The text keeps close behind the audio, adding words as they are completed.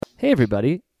Hey,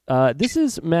 everybody. This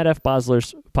is Matt F.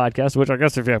 Bosler's podcast, which I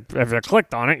guess if you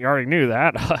clicked on it, you already knew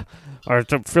that. Or I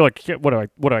feel like what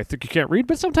do I think you can't read?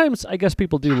 But sometimes I guess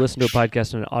people do listen to a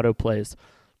podcast and it auto plays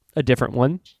a different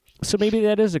one. So maybe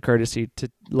that is a courtesy to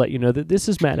let you know that this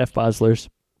is Matt F. Bosler's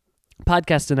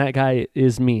podcast, and that guy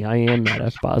is me. I am Matt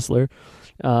F. Bosler.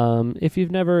 If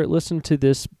you've never listened to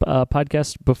this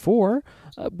podcast before,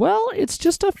 well, it's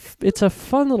just it's a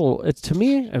fun little, to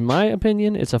me, in my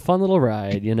opinion, it's a fun little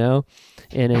ride, and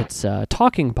it's a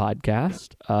talking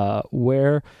podcast,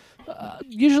 where,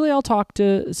 usually I'll talk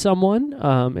to someone,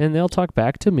 and they'll talk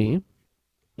back to me.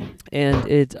 And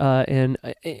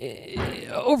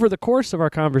over the course of our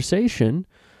conversation,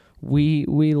 we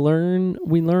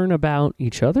learn about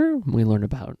each other. We learn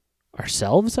about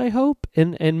ourselves, I hope,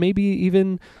 and maybe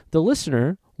even the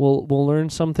listener will learn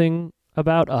something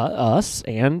about us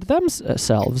and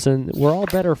themselves, and we're all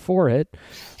better for it.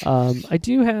 I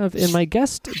do have, and my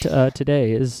guest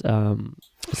today is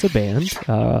it's a band,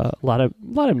 a lot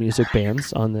of music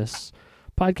bands on this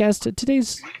podcast.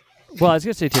 I was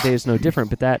gonna say today is no different,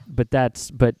 but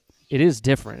it is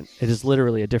different. It is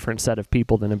literally a different set of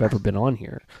people than have ever been on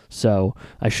here. So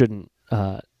I shouldn't.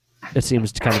 It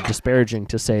seems kind of disparaging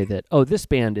to say that, this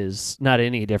band is not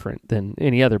any different than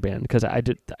any other band, because I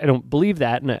don't believe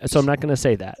that, and so I'm not going to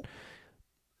say that.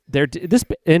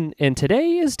 And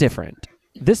today is different.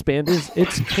 This band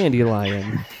it's Candy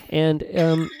Lion, and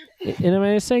am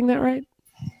I saying that right?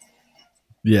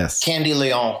 Yes. Candy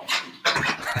Leon.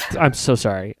 I'm so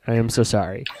sorry. I am so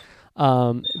sorry.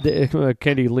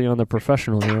 Candy Leon, the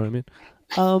professional. You know what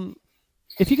I mean?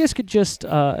 If you guys could just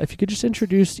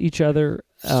introduce each other,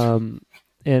 and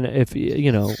if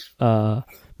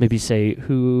maybe say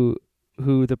who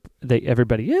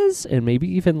everybody is, and maybe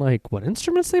even like what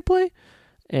instruments they play,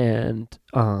 and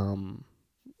you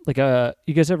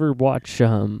guys ever watch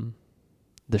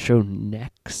the show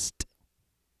Next?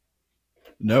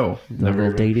 No, The never.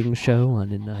 little dating show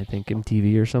on, I think,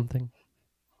 MTV or something.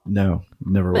 No,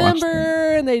 never watched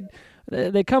Remember, and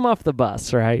they come off the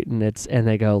bus, right? And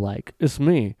they go like, "It's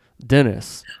me,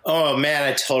 Dennis." Oh man,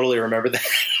 I totally remember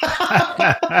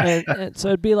that. and so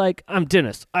it'd be like, "I'm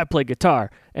Dennis. I play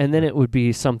guitar," and then it would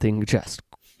be something just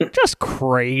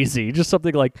crazy, just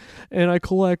something like, "And I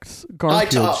collect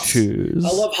Garfield tops. shoes." I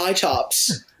love high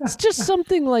tops. It's just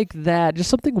something like that,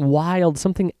 just something wild,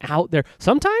 something out there.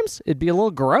 Sometimes it'd be a little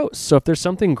gross. So if there's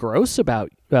something gross about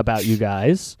you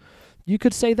guys, you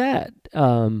could say that.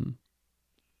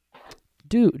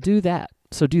 Do that.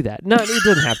 So do that. No, it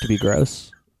doesn't have to be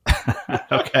gross.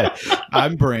 Okay.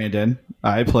 I'm Brandon.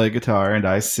 I play guitar and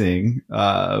I sing. Shit,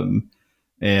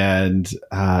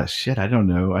 I don't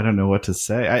know. I don't know what to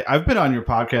say. I've been on your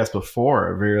podcast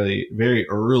before, a very, very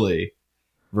early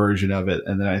version of it,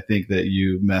 and then I think that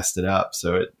you messed it up,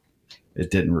 so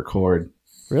it didn't record.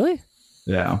 Really?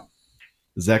 Yeah.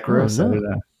 Is that gross? Oh, no. I don't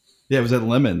know. Yeah, it was at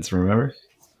Lemons, remember?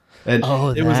 And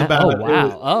it was that? about. Oh,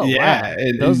 wow. Wow.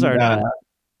 And, Those are not.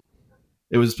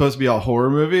 It was supposed to be all horror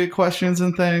movie questions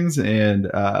and things, and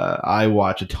I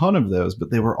watch a ton of those, but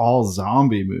they were all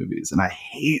zombie movies, and I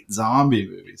hate zombie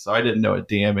movies, so I didn't know a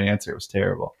damn answer. It was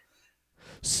terrible.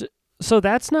 So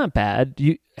that's not bad.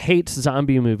 You hate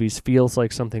zombie movies feels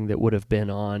like something that would have been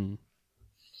on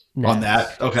Next. On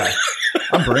that? Okay.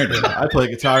 I'm Brandon. I play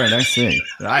guitar and I sing.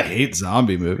 I hate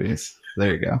zombie movies.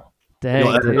 There you go.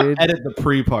 Dang, dude. Edit the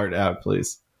pre part out,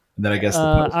 please. And then I guess the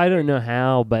post. I don't know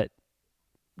how, but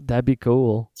that'd be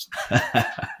cool.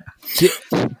 You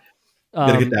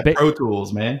gotta get that Pro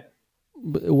Tools, man.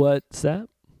 What's that?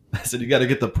 I said you gotta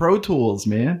get the Pro Tools,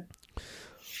 man.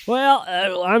 Well,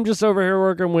 I'm just over here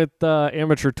working with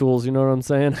amateur tools. You know what I'm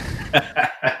saying?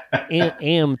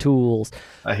 Am tools.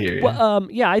 I hear you. Well,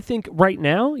 yeah, I think right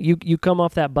now you come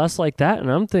off that bus like that,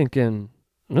 and I'm thinking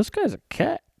this guy's a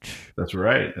catch. That's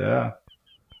right. Yeah.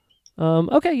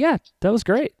 Okay. Yeah, that was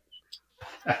great.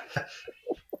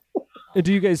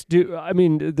 Do you guys do? I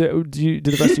mean, do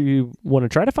the rest of you want to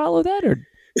try to follow that, or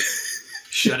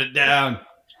shut it down?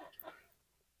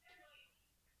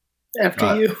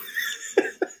 After you.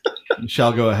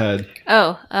 Michelle, go ahead.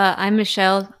 I'm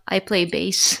Michelle. I play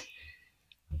bass.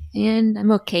 And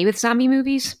I'm okay with zombie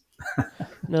movies.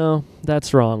 No,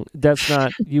 that's wrong. That's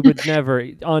not. You would never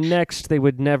on Next. They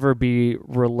would never be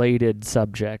related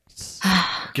subjects.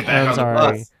 Get back I'm on sorry.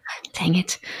 the bus. Dang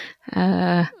it.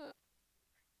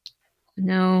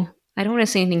 No, I don't want to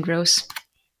say anything gross.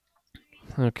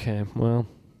 Okay, well,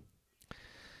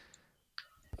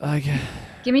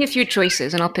 Give me a few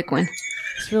choices and I'll pick one.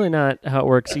 it's really not how it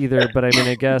works either. But I mean,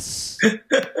 I guess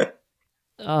it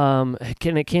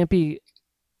can't be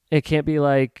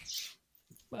like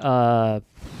I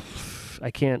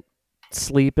can't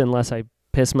sleep unless I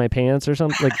piss my pants or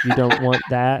something? Like you don't want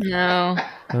that? No.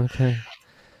 Okay.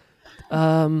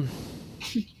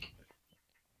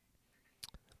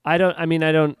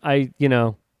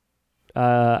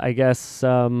 I guess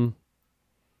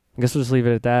we'll just leave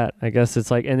it at that. I guess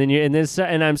it's like, and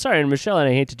I'm sorry, and Michelle, and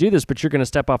I hate to do this, but you're going to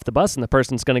step off the bus and the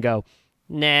person's going to go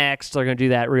next. They're going to do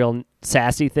that real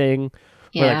sassy thing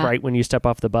where like Yeah. right when you step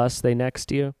off the bus, they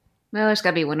next you. Well, there's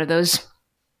got to be one of those.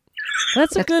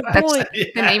 That's a good point.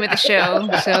 The name of the show.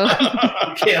 So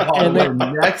Can't hold them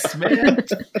next, man.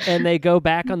 And they go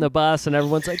back on the bus, and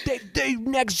everyone's like, "They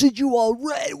nexted you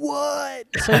already? What?"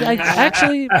 So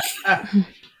actually,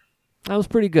 I was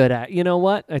pretty good at. You know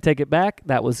what? I take it back.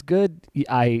 That was good.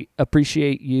 I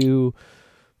appreciate you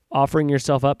offering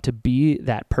yourself up to be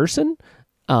that person.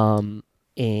 And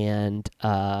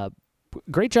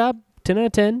great job. 10 out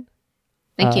of 10.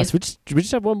 thank you. So we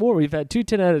just have one more. We've had 2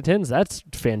 10 out of 10s. That's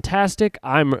fantastic.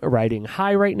 I'm riding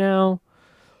high right now.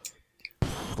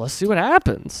 Let's see what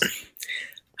happens.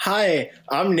 Hi,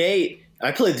 I'm Nate.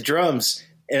 I play the drums,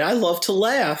 and I love to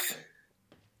laugh.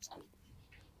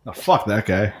 Oh, fuck that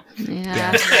guy.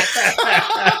 Yeah.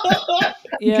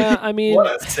 Yeah, I mean,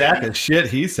 What a sack of shit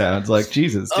he sounds like.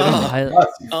 Jesus. Get him I the bus,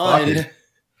 you fucking-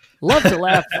 love to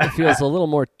laugh. Feels a little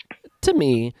more to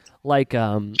me like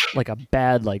a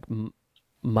bad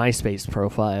MySpace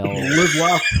profile. Live,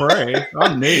 laugh, pray.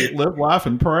 I'm Nate. Live, laugh,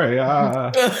 and pray.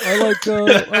 I like I'm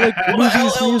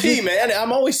movies, LLP, music. man.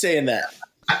 I'm always saying that.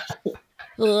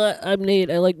 I'm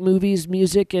Nate. I like movies,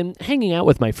 music, and hanging out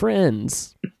with my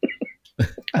friends.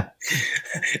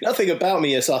 Nothing about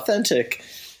me is authentic.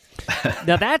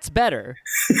 Now that's better.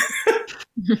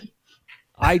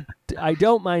 I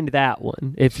don't mind that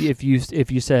one. If you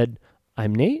said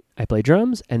I'm Nate, I play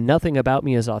drums, and nothing about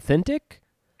me is authentic,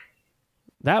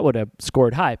 that would have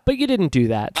scored high. But you didn't do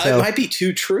that. It So might be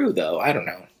too true, though. I don't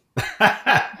know.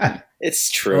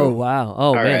 It's true. oh wow.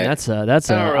 Oh man, right. that's a I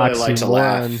don't really like to oxymoron.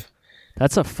 laugh.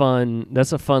 That's a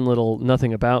fun little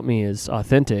nothing about me is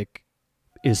authentic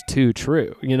is too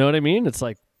true. You know what I mean? It's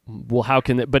like, well, how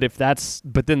can it? But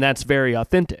then that's very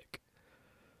authentic.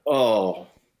 Oh,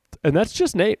 And that's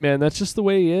just Nate, man. That's just the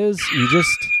way he is. You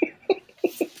just,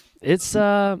 it's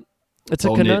a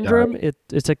Oh, Nate conundrum.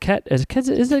 It's a catch. Is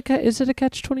it a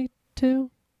catch-22? you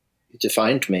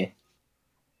defined me.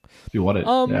 If you want it.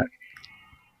 Yeah.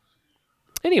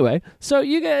 Anyway, so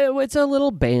you guys, it's a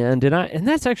little band, and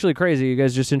that's actually crazy. You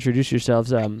guys just introduced yourselves.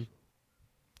 Brandon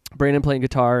playing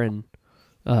guitar and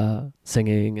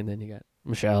singing, and then you got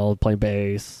Michelle playing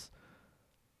bass.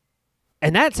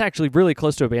 And that's actually really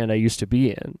close to a band I used to be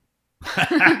in.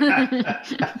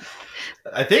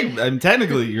 I think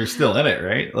technically you're still in it,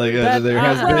 right? Like there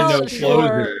has been no sure.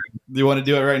 closure. Do you want to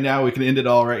do it right now? We can end it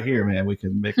all right here, man. We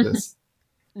can make this.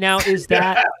 Now, is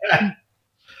that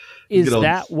Good old-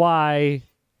 why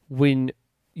when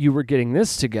you were getting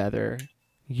this together,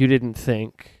 you didn't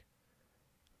think,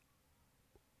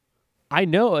 I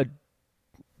know a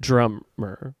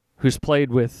drummer who's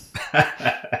played with,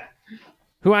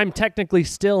 who I'm technically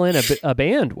still in a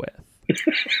band with.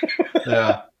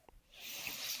 Yeah.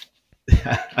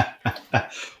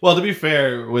 Well, to be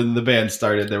fair, when the band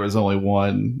started, there was only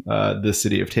one the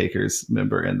City of Takers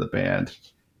member in the band.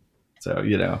 So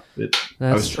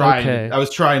I was trying. okay. I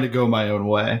was trying to go my own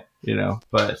way,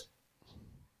 but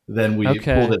then we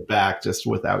pulled it back just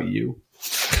without you.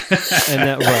 And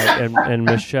that right, and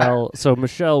Michelle. So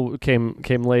Michelle came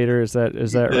later. Is that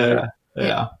right?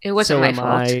 Yeah. It wasn't my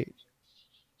fault.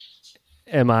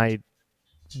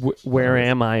 Where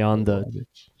am I on the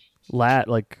lat?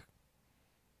 Like,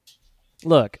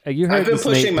 look, you heard I've been this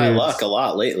pushing Nate my dude's- luck a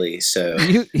lot lately, so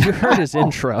You heard his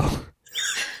intro.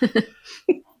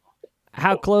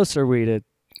 How close are we to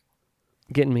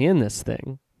getting me in this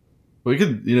thing? We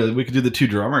could do the 2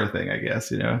 drummer thing, I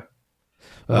guess. No,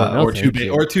 or thank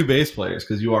you. or 2 bass players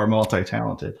because you are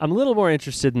multi-talented. I'm a little more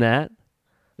interested in that.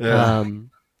 Yeah.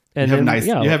 And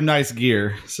you have nice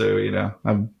gear, so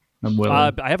I'm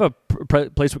willing. I have a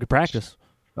place we could practice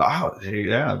Oh,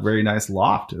 yeah, very nice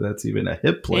loft. That's even a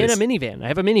hip place. and a minivan. I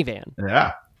have a minivan.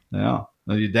 Yeah.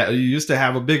 You used to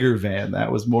have a bigger van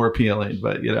that was more appealing,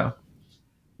 but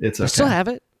it's okay. I still have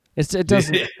it. It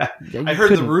doesn't. Yeah. you I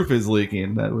heard the couldn't- roof is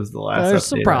leaking. That was the last. There's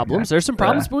some update I problems. got. There's some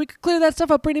problems, but we could clear that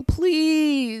stuff up, Brady.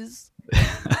 Please.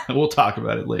 We'll talk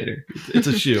about it later. It's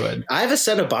a shoe-in. I have a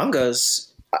set of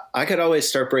bongos. I could always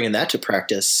start bringing that to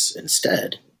practice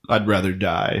instead. I'd rather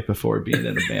die before being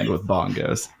in a band with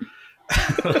bongos.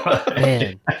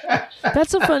 Man,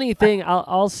 that's a funny thing.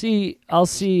 I'll see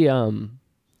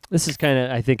this is kind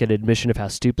of, I think, an admission of how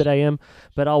stupid I am,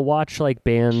 but I'll watch like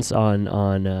bands on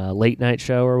a late night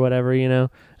show or whatever, you know,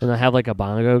 and they'll have like a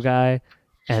bongo guy,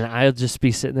 and I'll just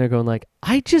be sitting there going like,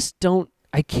 I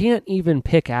can't even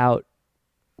pick out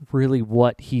really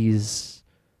what he's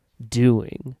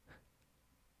doing.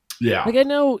 Yeah. Like, I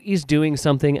know he's doing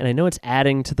something, and I know it's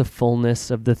adding to the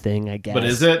fullness of the thing, I guess. But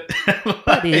is it?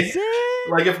 But is it?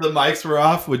 Like, if the mics were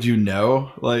off, would you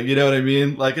know? Like, you know what I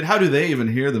mean? Like, and how do they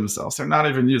even hear themselves? They're not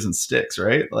even using sticks,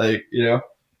 right? Like, you know?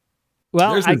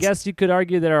 Well, I guess you could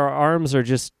argue that our arms are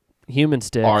just human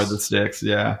sticks. Are the sticks,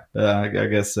 yeah. I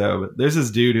guess so. But there's this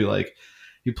dude who, like,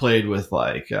 he played with,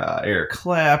 like, Eric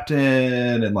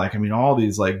Clapton and, like, I mean, all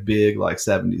these, like, big, like,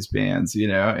 70s bands, you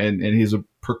know? And he's a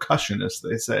percussionist,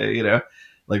 they say, you know?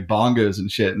 Like, bongos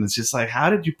and shit. And it's just like, how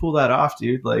did you pull that off,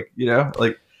 dude? Like, you know?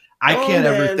 Like, I can't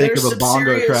ever think of a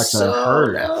bongo track that I've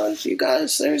heard. No, you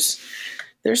guys, there's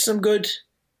some good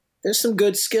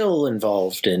skill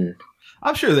involved in.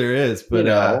 I'm sure there is, but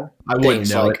I wouldn't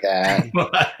things know like it. that.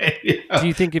 You know? Do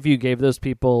you think if you gave those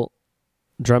people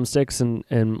drumsticks and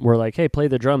were like, hey, play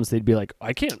the drums, they'd be like,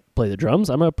 I can't play the drums.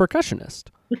 I'm a percussionist.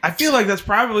 I feel like that's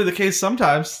probably the case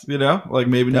sometimes, you know? Like,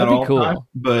 maybe not That'd be all cool. the time,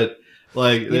 but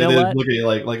like, You they know what? look at you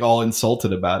like all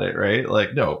insulted about it, right?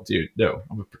 Like, no, dude, no,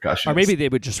 I'm a percussionist. Or maybe they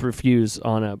would just refuse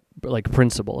on a like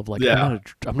principle of like, Yeah.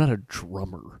 I'm not a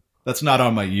drummer. That's not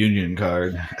on my union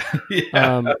card.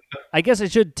 Yeah. I guess I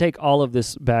should take all of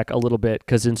this back a little bit,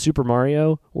 because in Super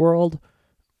Mario World,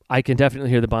 I can definitely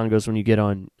hear the bongos when you get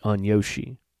on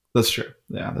Yoshi. That's true.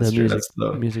 Yeah, that's The true. music, That's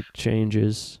the music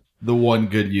changes. the one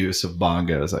good use of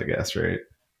bongos, I guess, right?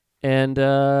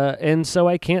 And so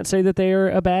I can't say that they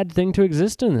are a bad thing to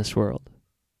exist in this world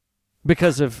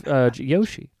because of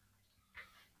Yoshi.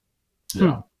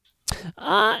 Yeah.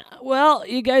 Well,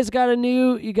 you guys got a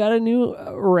new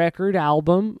record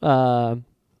album deal.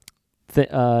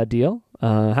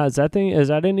 How's that thing? Is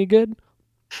that any good?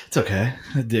 It's okay.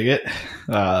 I dig it.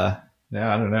 Yeah,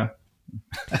 I don't know.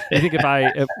 I think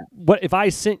if I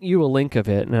sent you a link of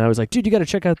it and I was like, dude, you got to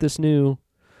check out this new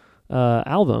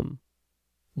album,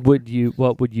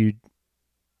 what would you?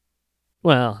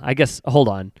 Well, I guess hold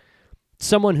on.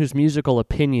 Someone whose musical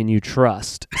opinion you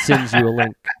trust sends you a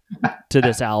link to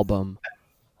this album.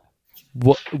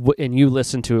 What and you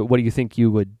listen to it? What do you think you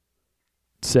would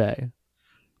say?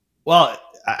 Well,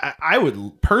 I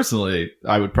would personally,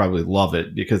 I would probably love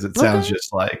it because it sounds Okay.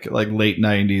 just like late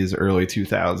 90s, early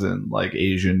 2000, like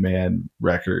Asian man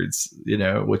records, you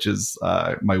know, which is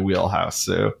my wheelhouse.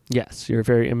 So, Yes, you're a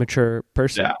very immature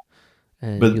person. Yeah.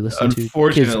 And but you listen to kids'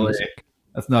 unfortunately, music.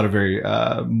 that's not a very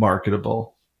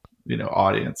marketable, you know,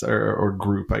 audience or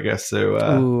group, I guess. So,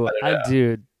 Ooh,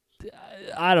 dude,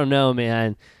 I don't know,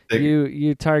 man.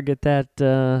 You target that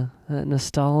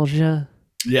nostalgia.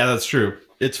 yeah, that's true.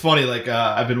 It's funny. Like,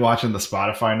 I've been watching the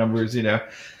Spotify numbers, you know,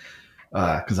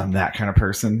 because I'm that kind of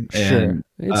person. Sure, And,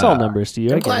 it's all numbers to you.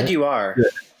 I I'm get glad it. you are.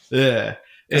 yeah. And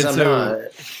Because I'm so not.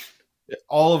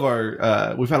 all of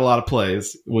our, we've had a lot of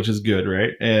plays, which is good,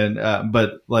 right? And,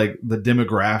 but like the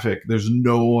demographic, there's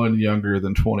no one younger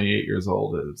than 28 years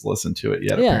old who's listened to it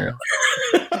yet, Yeah.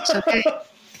 apparently. It's okay.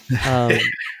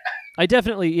 I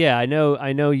definitely, I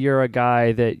know you're a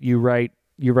guy that you write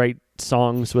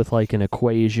songs with like an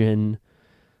equation.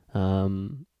 All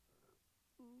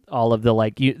of the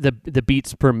like the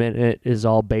beats per minute is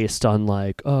all based on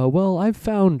like, well, I've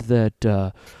found that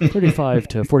 35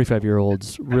 to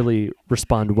 45-year-olds really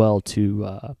respond well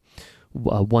to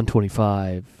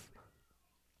 125.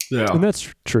 Yeah, And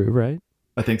that's true, right?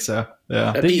 I think so.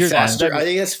 Yeah. That'd be You're- faster. I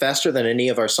think that's faster than any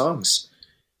of our songs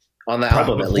on the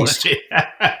album, at least.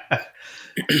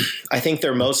 I think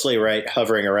they're mostly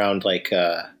hovering around like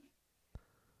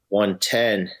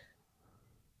 110.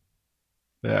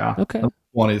 Yeah. Okay.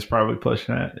 20 is probably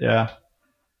pushing it. Yeah.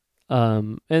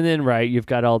 And then you've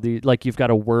got all you've got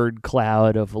a word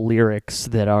cloud of lyrics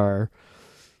that are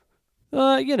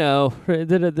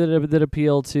that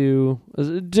appeal to,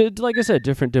 like I said,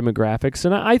 different demographics.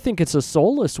 And I think it's a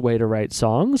soulless way to write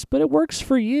songs, but it works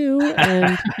for you,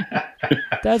 and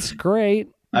that's great.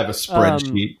 I have a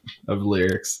spreadsheet of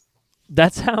lyrics.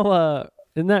 That's how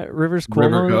isn't that Rivers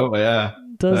River Cuomo Go, yeah.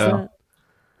 does Yeah. that?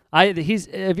 Have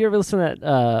you ever listened to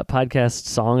that podcast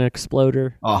Song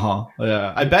Exploder?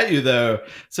 Yeah. I bet you though.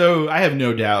 So I have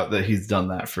no doubt that he's done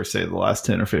that for say the last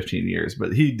 10 or 15 years,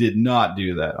 but he did not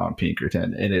do that on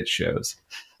Pinkerton, and it shows.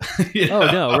 You know?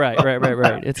 Oh no, right.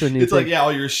 It's a new It's thing. like, yeah,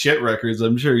 all your shit records.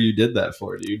 I'm sure you did that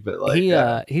for, dude. But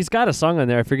like, He's got a song on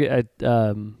there. I forget.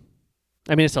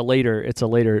 I mean, it's a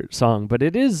later song, but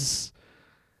it's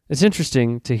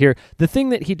interesting to hear. The thing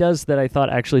that he does that I thought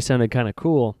actually sounded kind of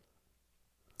cool.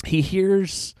 He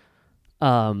hears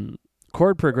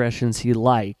chord progressions he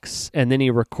likes, and then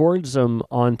he records them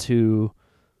onto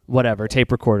whatever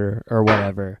tape recorder or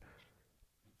whatever,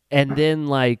 and then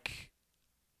like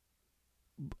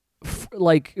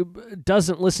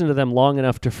doesn't listen to them long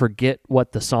enough to forget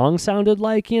what the song sounded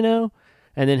like, you know,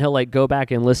 and then he'll like go back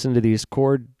and listen to these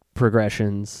chord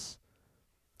progressions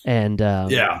and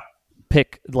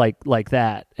pick like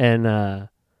that, and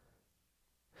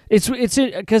it's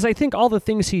because I think all the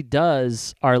things he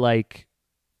does are like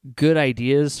good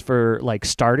ideas for like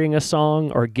starting a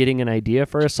song or getting an idea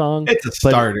for a song. It's a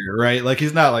starter, right? Like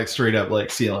he's not like straight up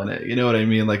like stealing it. You know what I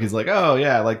mean? Like he's like, oh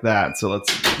yeah, I like that. So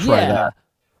let's try that.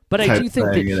 But I do think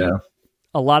that he,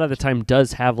 a lot of the time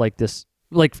does have like this,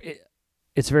 like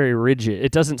it's very rigid.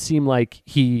 It doesn't seem like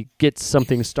he gets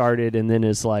something started and then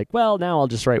is like, well, now I'll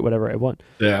just write whatever I want.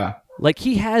 Yeah. Like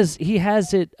he has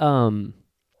it.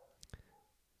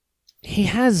 He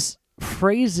has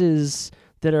phrases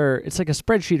that are, it's like a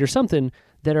spreadsheet or something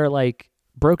that are like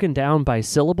broken down by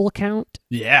syllable count.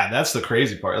 Yeah, that's the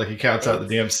crazy part. Like he counts out the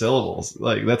damn syllables.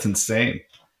 Like that's insane.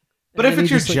 But And if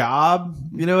it's your just, job,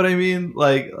 you know what I mean?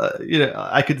 Like, you know,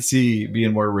 I could see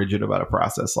being more rigid about a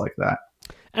process like that.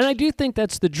 And I do think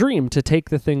that's the dream, to take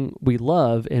the thing we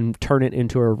love and turn it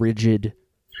into a rigid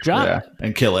job. Yeah,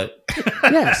 and kill it.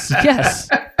 Yes.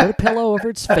 Put a pillow over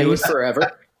its Do it face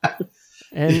forever.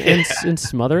 and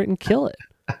smother it and kill it.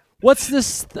 What's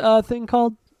this thing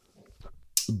called?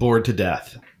 Bored to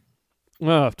death.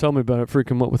 Oh, tell me about it.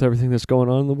 Freaking what with everything that's going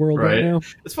on in the world right now.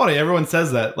 It's funny. Everyone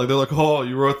says that. Like they're like, "Oh,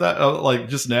 you wrote that like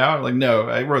just now?" I'm like, no,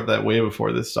 I wrote that way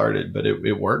before this started, but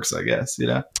it works, I guess. You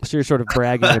know. So you're sort of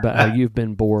bragging about how you've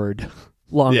been bored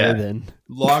longer than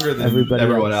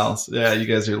everyone else. Yeah, you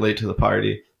guys are late to the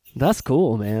party. That's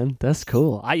cool, man. That's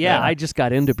cool. I just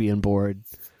got into being bored.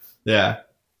 Yeah.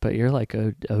 But you're like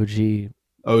OG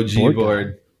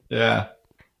bored. Yeah.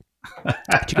 Do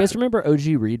you guys remember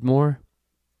OG Readmore?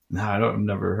 No, I've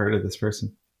never heard of this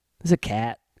person. He's a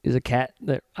cat.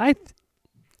 That I'm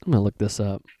gonna look this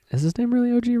up. Is his name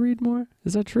really OG Readmore?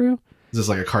 Is that true? Is this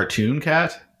like a cartoon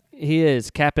cat? He is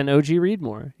Captain OG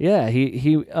Readmore. Yeah,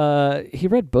 he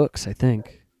read books, I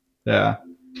think. Yeah.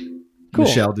 Cool.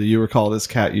 Michelle, do you recall this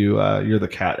cat? You're the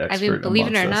cat expert. I mean, believe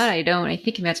it or amongst not, us. I don't. I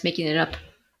think Matt's making it up.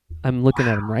 I'm looking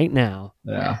at him right now.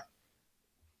 Yeah.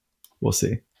 We'll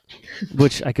see.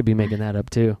 Which I could be making that up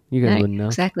too. You guys Right, wouldn't know.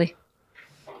 Exactly.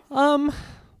 The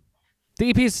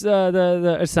EP's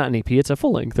it's not an EP. It's a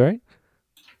full length, right?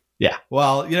 Yeah.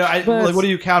 Well, you know, like, what do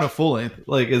you count a full length?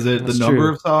 Like, is it the number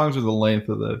of songs or the length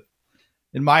of the?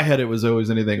 In my head, it was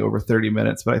always anything over 30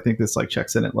 minutes, but I think this like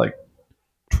checks in at like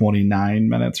 29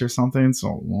 minutes or something.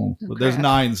 So but there's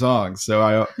 9 songs.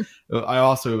 So I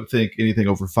also think anything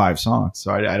over 5 songs.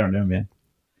 So I don't know, man.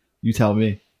 You tell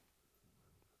me.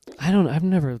 I've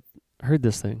never heard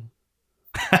this thing.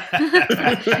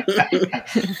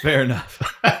 Fair enough.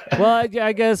 Well,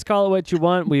 I guess call it what you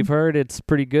want. We've heard it's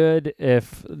pretty good.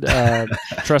 If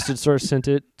trusted source sent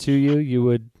it to you, you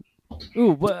would.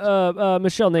 Ooh,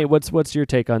 Michelle, Nate, what's your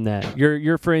take on that?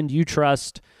 Your friend, you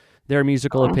trust their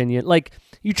musical opinion, like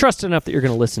you trust enough that you're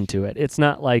going to listen to it. It's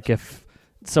not like if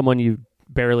someone you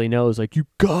barely know is like, you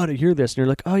gotta hear this, and you're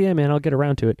like, oh yeah, man, I'll get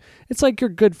around to it. It's like your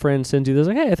good friend sends you this,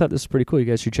 like, hey, I thought this was pretty cool. You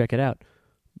guys should check it out.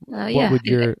 Yeah,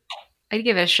 I'd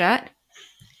give it a shot.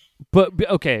 But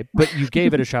okay, but you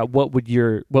gave it a shot. What would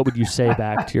you say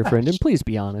back to your friend? And please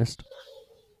be honest.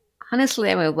 Honestly,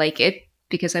 I would like it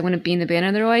because I wouldn't be in the band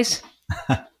otherwise.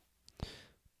 I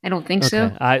don't think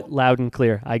so. Loud and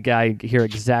clear. I hear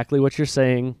exactly what you're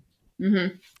saying,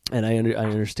 Mm-hmm. and I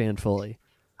understand fully.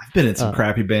 I've been in some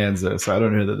crappy bands though, so I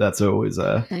don't know that that's always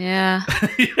Yeah.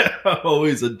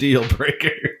 always a deal breaker.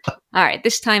 All right,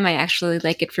 this time I actually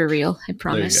like it for real. I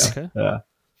promise. There you go. Yeah.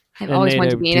 I've And always Nate,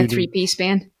 wanted to be in a do- 3-piece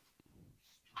band.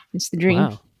 It's the dream.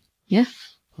 Wow. Yeah.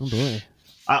 Oh boy.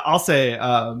 I'll say,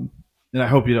 and I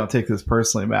hope you don't take this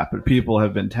personally, Matt, but people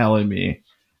have been telling me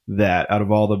that out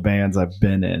of all the bands I've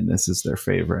been in, this is their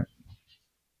favorite.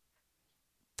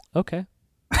 Okay.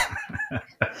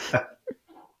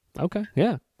 Okay.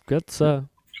 Yeah. That's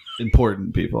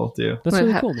Important people too. that's Well,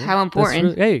 really how- cool, man. how That's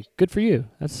important? hey, good for you.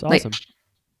 That's Like- awesome.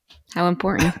 How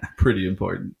important? Pretty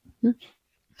important.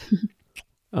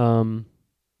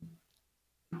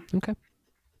 Okay.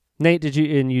 Nate, did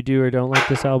you do or don't like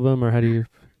this album, or how do you?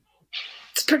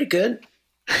 It's pretty good.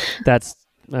 That's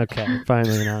okay.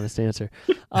 Finally, an honest answer.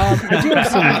 I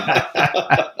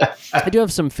do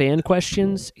have some fan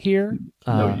questions here.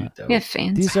 No, you don't. We have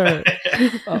fans. These are.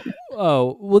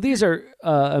 These are.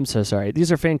 I'm so sorry.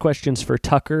 These are fan questions for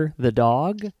Tucker the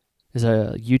dog. Is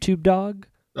a YouTube dog.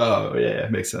 Oh yeah,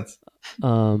 makes sense.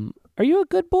 Are you a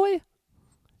good boy?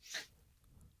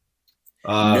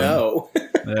 No.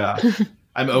 Yeah.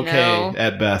 I'm okay No.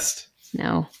 at best.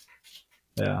 No.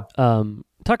 Yeah.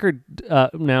 Tucker,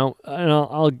 now, and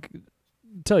I'll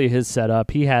tell you his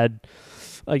setup. He had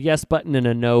a yes button and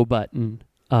a no button.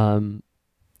 And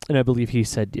I believe he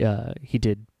said he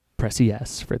did press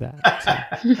yes for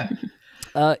that.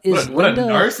 So. Is What a Linda,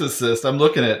 narcissist. I'm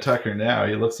looking at Tucker now.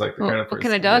 He looks like the kind of person. What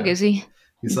kind of dog is he?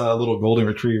 He saw a little golden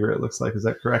retriever, it looks like. Is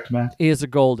that correct, Matt? He is a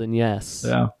golden, yes.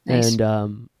 Yeah. Nice.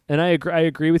 And I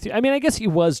agree with you. I mean, I guess he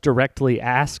was directly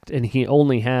asked, and he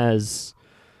only has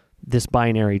this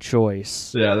binary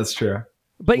choice. Yeah, that's true.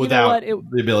 But Without you know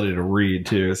what? the ability to read,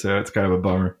 too, so it's kind of a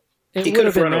bummer. It He would could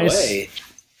have been run nice. away.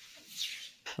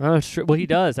 Oh, sure. Well, he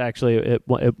does actually at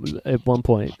one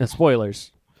point.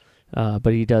 Spoilers,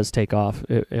 but he does take off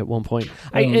at one point.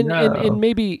 And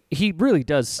maybe he really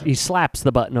does. He slaps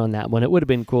the button on that one. It would have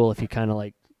been cool if he kind of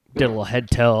like did a little head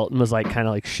tilt and was like kind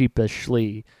of like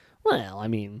sheepishly. Well, I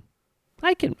mean,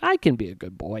 I can be a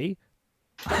good boy.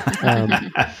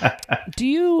 Do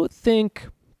you think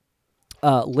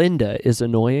Linda is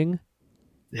annoying?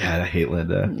 Yeah, I hate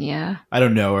Linda. Yeah. I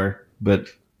don't know her, but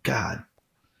God,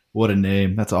 what a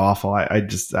name. That's awful.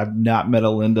 I've not met a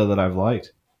Linda that I've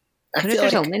liked. I What if feel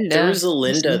there's like a Linda? there was a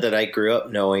Linda that I grew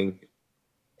up knowing,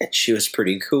 and she was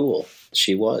pretty cool.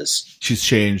 She was. She's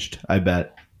changed, I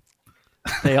bet.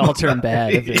 They all turn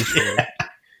bad eventually.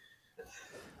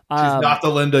 She's not the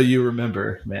Linda you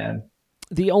remember, man.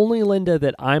 The only Linda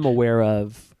that I'm aware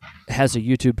of has a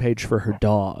YouTube page for her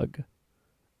dog,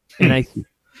 and I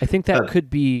think that could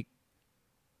be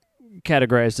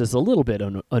categorized as a little bit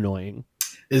annoying.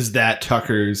 Is that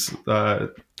Tucker's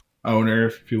owner,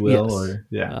 if you will?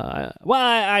 Yes.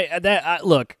 Or yeah.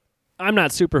 Look, I'm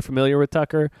not super familiar with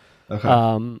Tucker,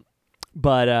 Okay.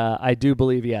 but I do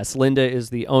believe yes, Linda is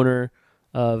the owner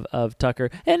of Tucker.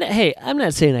 And hey, I'm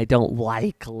not saying I don't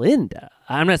like Linda.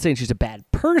 I'm not saying she's a bad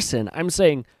person. I'm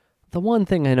saying the one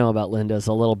thing I know about Linda is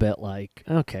a little bit like,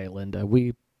 okay, Linda,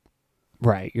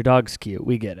 right, your dog's cute.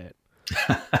 We get it.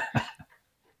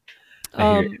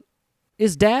 I hear you.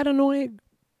 Is Dad annoying?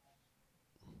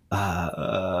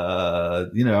 I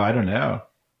don't know.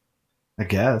 I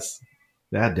guess.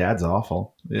 Dad's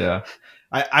awful. Yeah.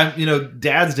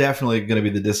 Dad's definitely going to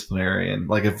be the disciplinarian.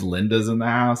 Like if Linda's in the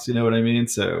house, you know what I mean?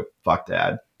 So fuck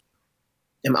Dad.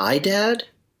 Am I Dad?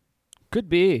 Could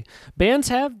be. Bands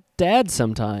have dads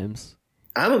sometimes.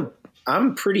 I'm a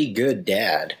pretty good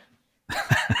dad.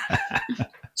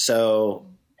 So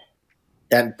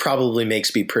that probably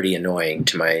makes me pretty annoying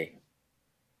to my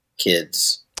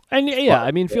kids. And yeah,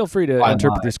 I mean, feel free to Why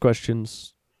interpret not? these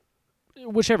questions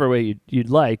whichever way you'd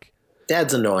like.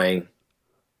 Dad's annoying.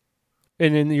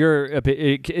 And in your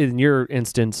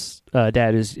instance,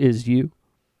 Dad is you.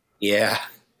 Yeah,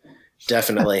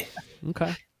 definitely.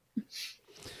 Okay.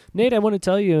 Nate, I want to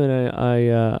tell you, and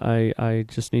I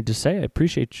just need to say, I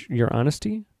appreciate your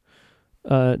honesty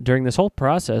during this whole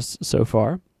process so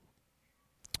far,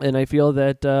 and I feel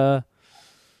that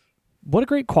what a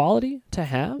great quality to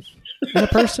have in a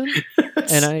person,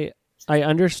 and I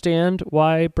understand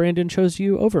why Brandon chose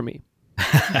you over me.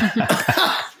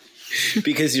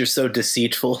 Because you're so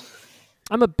deceitful.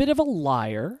 I'm a bit of a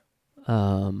liar,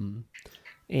 and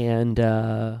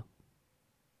Are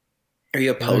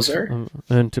you a poser?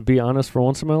 And to be honest, for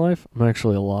once in my life, I'm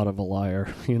actually a lot of a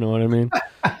liar. You know what I mean?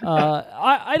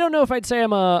 I don't know if I'd say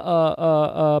I'm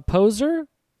a poser,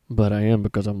 but I am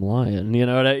because I'm lying. You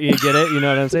know what you get it? You know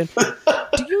what I'm saying?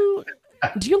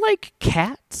 Do you like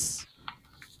cats?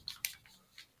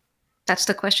 That's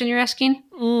the question you're asking?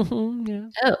 Mm-hmm. Yeah.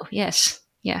 Oh, yes.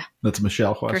 Yeah. That's a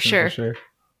Michelle question. sure.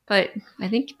 But I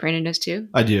think Brandon does too.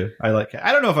 I do. I like cats.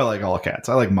 I don't know if I like all cats.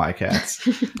 I like my cats.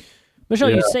 Michelle,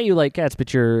 Yeah. you say you like cats,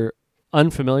 but you're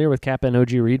unfamiliar with Kappa and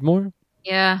OG Readmore?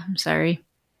 Yeah, I'm sorry.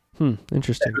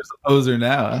 Interesting. Who's a poser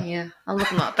now? Huh? Yeah, I'll look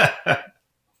him up. I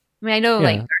mean, I know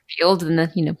like Yeah. Garfield and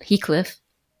the Heathcliff.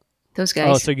 Those Oh,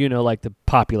 guys. so you know, like the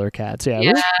popular cats. Yeah,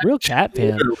 Yeah. Real cat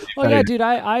fan. Oh yeah, dude.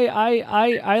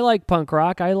 I like punk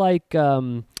rock. I like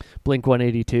Blink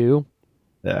 182.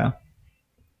 Yeah.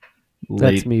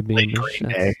 That's me being late a Green chef.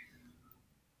 Day.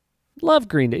 Love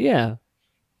Green Day. Yeah,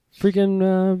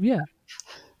 freaking yeah.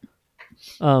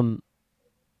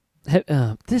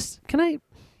 This can I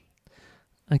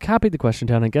copied the question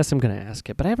down. I guess I'm gonna ask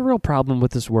it, but I have a real problem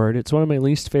with this word. It's one of my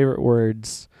least favorite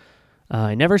words.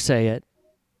 I never say it,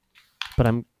 but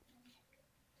I'm.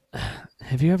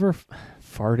 Have you ever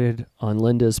farted on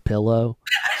Linda's pillow?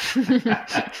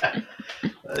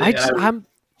 I'm.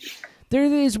 There are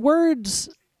these words.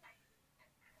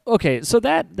 Okay, so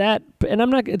that and I'm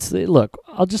not. Look.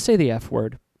 I'll just say the F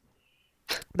word.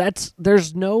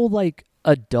 There's no like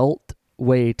adult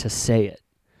way to say it.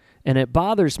 And it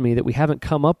bothers me that we haven't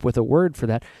come up with a word for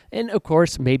that. And of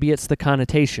course, maybe it's the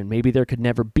connotation. Maybe there could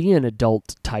never be an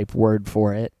adult type word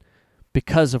for it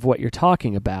because of what you're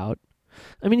talking about.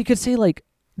 I mean, you could say like,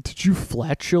 did you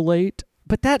flatulate?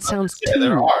 But that sounds too...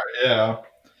 there are, yeah.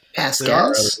 Past There are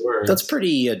gas? other words. That's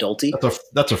pretty adulty.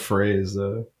 That's a phrase,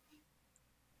 though.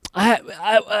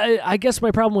 I guess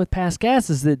my problem with past gas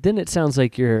is that then it sounds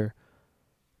like you're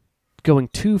going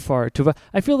too far.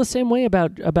 I feel the same way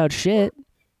about shit.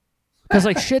 Because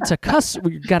like shit's a cuss,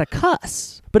 you gotta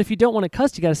cuss. But if you don't want to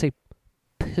cuss, you gotta say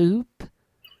poop.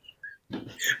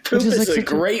 Poop is like a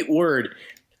great word.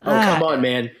 Oh, come on,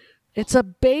 man. It's a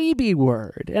baby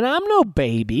word, and I'm no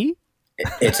baby.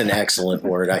 It's an excellent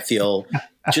word. I feel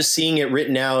just seeing it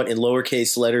written out in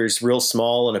lowercase letters, real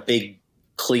small on a big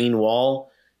clean wall,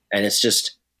 and it's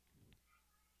just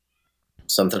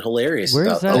something hilarious Where's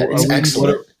about that? that. It's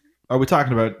excellent. Are we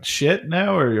talking about shit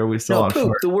now, or are we still No, on poop.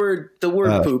 fart? The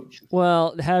word poop.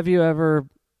 Well, have you ever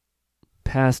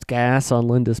passed gas on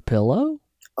Linda's pillow?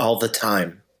 All the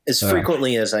time. As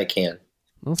frequently as I can.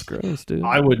 That's gross, dude.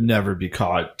 I would never be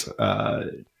caught,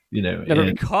 Never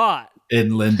been caught.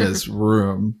 in Linda's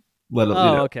room. Let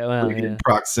alone, okay. Well, in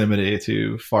proximity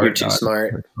to fart. You're too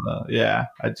smart.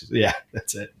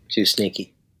 That's it. Too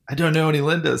sneaky. I don't know any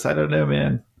Lindas. I don't know,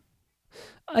 man.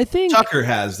 I think Tucker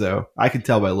has, though. I can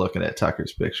tell by looking at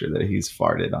Tucker's picture that he's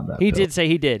farted on that. he pill. did say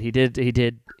he did. He did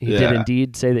Yeah.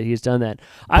 indeed say that he's done that.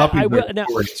 Puppies I are will now.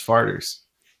 notorious farters.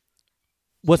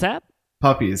 What's that?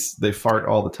 Puppies, they fart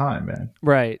all the time, man.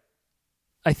 Right.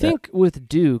 I think with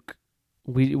Duke,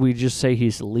 we just say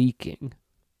he's leaking.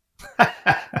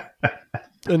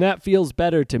 And that feels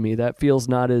better to me. That feels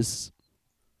not as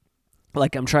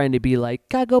like I'm trying to be like,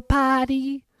 gotta go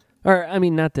potty. Or, I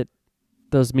mean, not that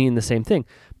those mean the same thing.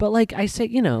 But like I say,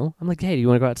 I'm like, hey, do you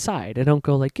want to go outside? I don't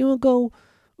go like, you want to go,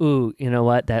 ooh, you know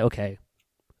what? Okay.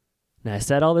 Now I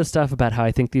said all this stuff about how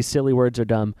I think these silly words are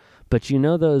dumb. But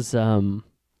those,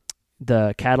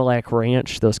 the Cadillac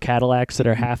Ranch, those Cadillacs that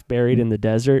are half buried in the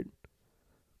desert?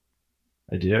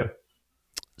 I do.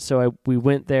 So we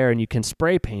went there and you can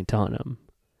spray paint on them.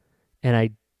 And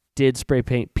I did spray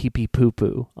paint pee pee poo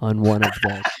poo on one of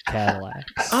the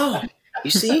Cadillacs. Oh, you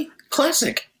see?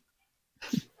 Classic.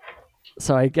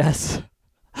 So I guess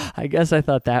I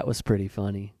thought that was pretty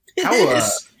funny. How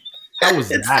was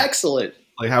It's that? excellent.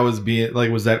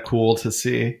 Like, was that cool to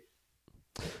see?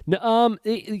 No,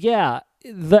 yeah,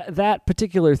 that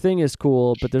particular thing is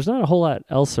cool, but there's not a whole lot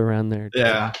else around there.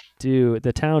 Yeah.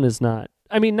 The town is not.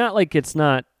 I mean, not like it's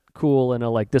not cool in a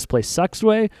like this place sucks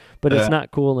way, but it's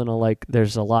not cool in a like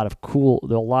there's a lot of cool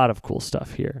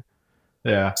stuff here.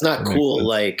 Yeah. It's not cool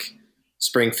like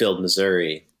Springfield,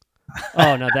 Missouri.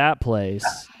 Oh, now that place.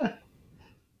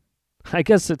 I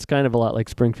guess it's kind of a lot like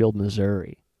Springfield,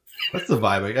 Missouri. That's the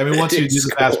vibe. I mean, once you do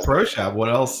the Bass Pro Shop, what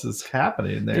else is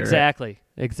happening there? Exactly.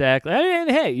 I mean,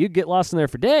 hey, you get lost in there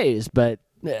for days, but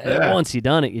once you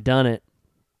done it, you done it.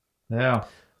 Yeah.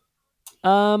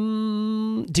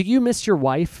 Do you miss your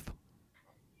wife?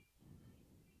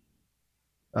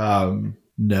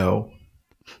 No.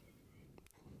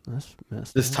 That's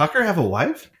messed Does up. Tucker have a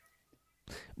wife?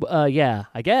 Yeah,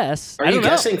 I guess. Are I you don't know.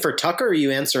 guessing for Tucker or are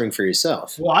you answering for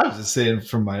yourself? Well, I was just saying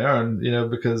from my own,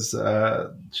 because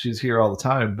she's here all the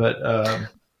time. But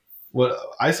what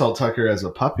I saw Tucker as a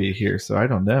puppy here, so I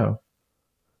don't know.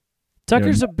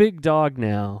 Tucker's a big dog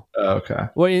now. Oh, okay.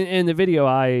 Well, in the video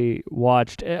I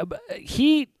watched,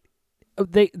 the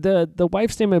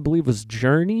wife's name I believe was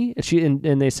Journey.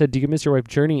 And they said, "Do you miss your wife,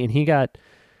 Journey?" And he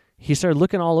started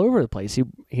looking all over the place.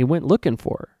 He went looking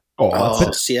for her. Oh,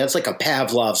 see, that's like a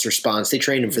Pavlov's response. They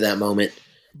trained him for that moment.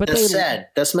 But That's sad.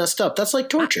 That's messed up. That's like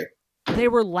torture. They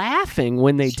were laughing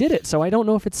when they did it, so I don't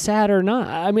know if it's sad or not.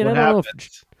 I mean, What I don't know if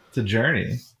It's a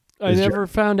journey. I never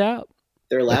found out.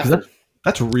 They're laughing.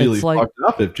 That's really It's like- fucked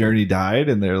up if Journey died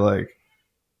and they're like,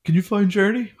 "Can you find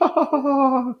Journey?"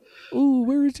 Ooh,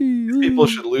 where is he? Ooh. People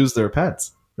should lose their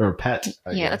pets or pet.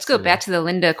 I Yeah, guess. let's go back to the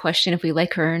Linda question if we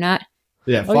like her or not.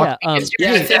 Yeah, Oh fuck. yeah,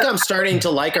 Yeah, I think I'm starting to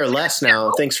like her less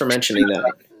now. Thanks for mentioning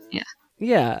that.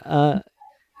 yeah.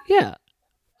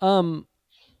 What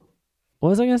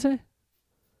was I gonna say?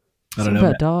 I don't know.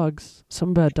 About dogs.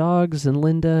 Something about dogs and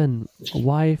Linda and a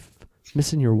wife.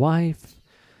 Missing your wife.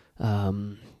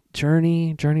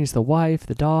 Journey. Journey's the wife.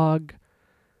 The dog.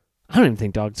 I don't even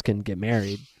think dogs can get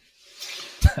married.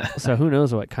 So who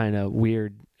knows what kind of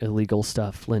weird illegal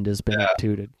stuff Linda's been up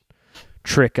to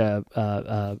trick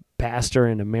a pastor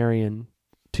into marrying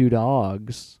two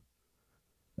dogs.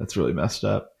 That's really messed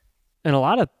up. And a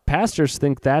lot of pastors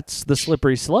think that's the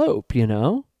slippery slope,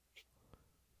 Yeah.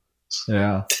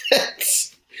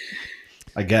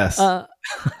 I guess. Uh,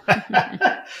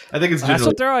 I think it's that's generally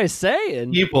what they're always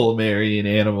saying. people marrying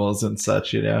animals and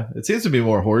such. It seems to be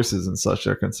more horses and such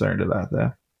they're concerned about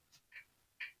that.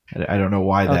 I don't know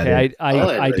why that is. Okay,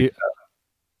 I I do.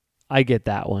 I get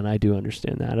that one. I do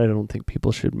understand that. I don't think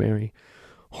people should marry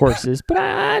horses,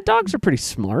 but dogs are pretty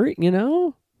smart, you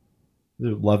know?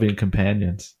 They're loving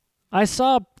companions. I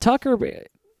saw Tucker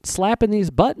slapping these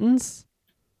buttons.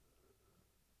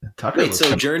 Tucker Wait, was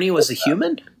so Journey was a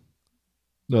human?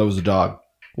 no, it was a dog.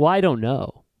 Well, I don't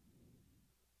know.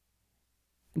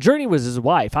 Journey was his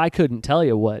wife. I couldn't tell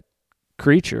you what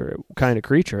kind of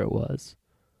creature it was.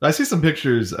 I see some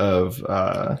pictures of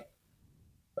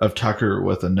Tucker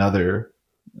with another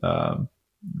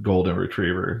golden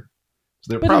retriever. So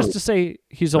they're But probably who's to say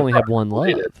he's only had one love?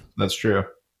 related. That's true.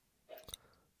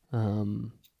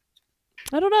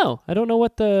 I don't know. I don't know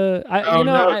what the.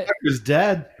 Tucker's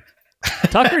dead.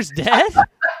 Tucker's dead?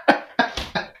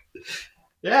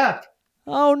 Yeah.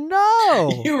 Oh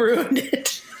no! You ruined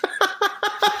it.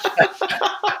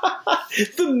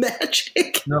 The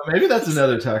magic. No, maybe that's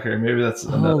another Tucker. Maybe that's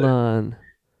Hold another. on.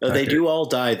 No, they Okay. do all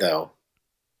die, though.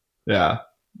 Yeah.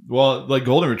 Well, like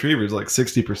golden retrievers, like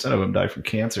 60% of them die from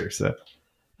cancer. So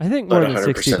I think About more than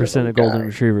 100% 60% of of them golden die.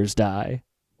 retrievers die.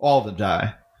 all of them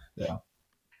die.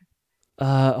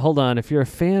 Hold on. If you're a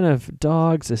fan of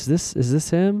dogs, is this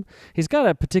him? He's got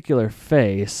a particular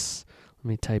face. Let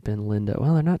me type in Linda.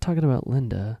 Well, they're not talking about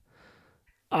Linda.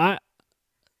 Well,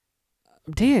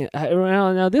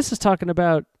 now this is talking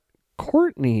about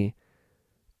Courtney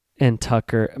and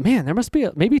Tucker. Man, there must be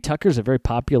maybe Tucker's a very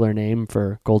popular name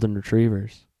for golden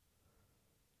retrievers.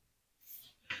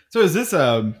 So is this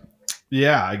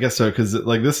yeah, I guess so, because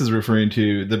like this is referring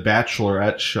to the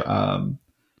Bachelorette.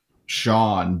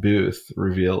 Sean Booth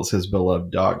reveals his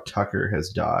beloved dog Tucker has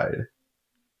died,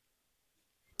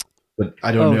 but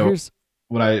I don't know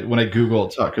when I Google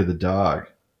Tucker the dog.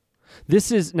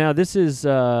 This is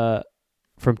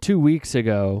from 2 weeks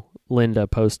ago. Linda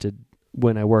posted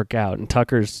when I work out, and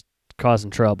Tucker's causing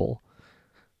trouble,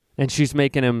 and she's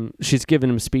giving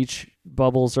him speech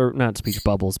bubbles, or not speech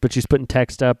bubbles, but she's putting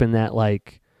text up in that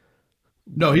like.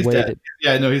 No, he's dead.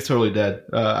 Yeah, no, he's totally dead.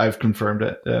 I've confirmed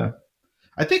it. Yeah.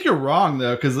 I think you're wrong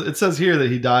though, because it says here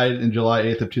that he died in July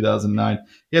 8th of 2009.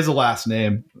 He has a last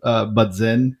name,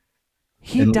 Budzin.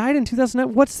 He died in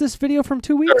 2009. What's this video from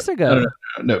 2 weeks ago?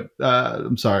 No.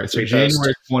 I'm sorry. So Pretty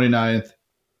January 29th,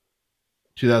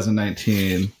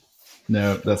 2019.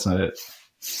 No, that's not it.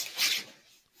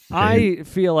 I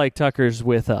feel like Tucker's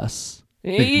with us,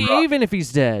 even if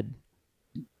he's dead.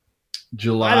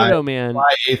 July, I don't know, man.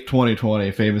 July 8th,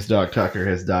 2020. Famous dog Tucker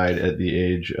has died at the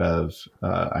age of.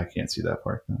 I can't see that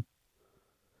part now.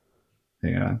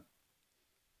 Hang on.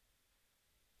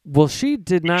 Well, she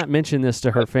did not mention this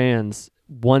to her fans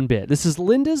one bit. This is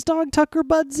Linda's dog, Tucker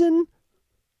Budzin.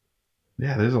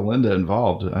 Yeah, there's a Linda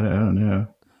involved. I don't know.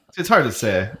 It's hard to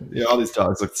say. Yeah, all these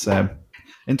dogs look the same.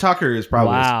 And Tucker is probably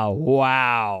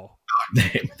Wow. a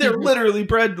name. They're literally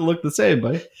bred to look the same,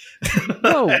 buddy.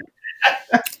 No.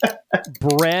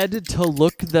 Bred to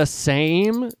look the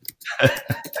same?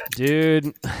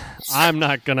 Dude, I'm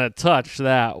not going to touch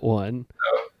that one.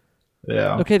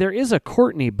 Yeah. Okay, there is a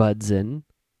Courtney Budzin.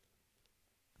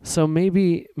 So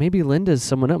maybe Linda's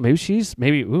someone else.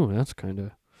 Maybe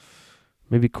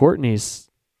Courtney's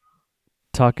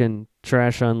talking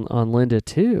trash on Linda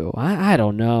too. I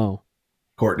don't know.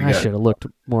 Courtney I got should have looked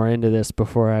more into this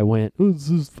before I went, oh, this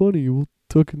is funny. We'll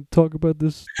talk about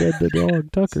this dead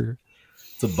dog, Tucker.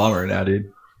 It's a bummer now,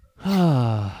 dude.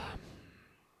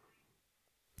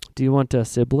 Do you want a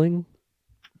sibling?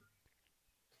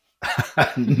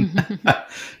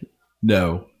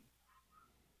 No.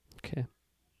 Okay.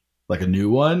 Like a new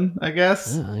one, I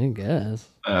guess? Yeah, I guess.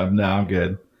 No, I'm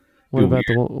good. What Be about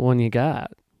the one you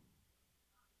got?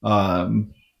 Okay,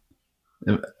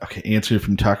 answer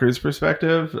from Tucker's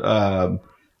perspective. I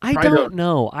don't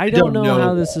know. I don't know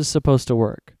how this is supposed to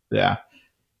work. Yeah.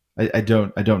 I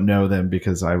don't know them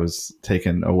because I was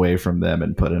taken away from them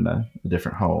and put in a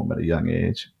different home at a young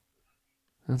age.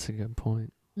 That's a good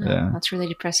point. Yeah. That's really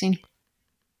depressing.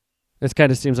 This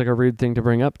kind of seems like a rude thing to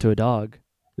bring up to a dog.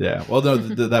 Yeah. Well, no,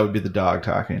 that would be the dog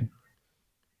talking.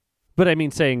 But I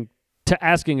mean,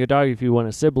 asking a dog if you want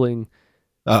a sibling,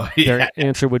 Oh, yeah. their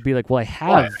answer would be like, well, I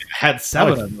have. I had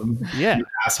 7 of them. Yeah. You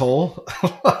asshole.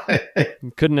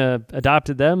 Couldn't have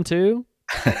adopted them too?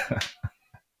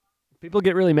 People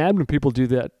get really mad when people do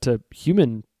that to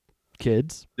human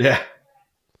kids. Yeah.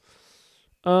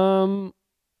 Well,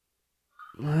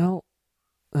 oh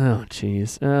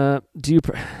jeez. Do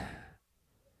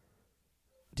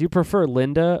you prefer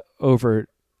Linda over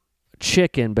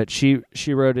chicken, but she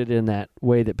wrote it in that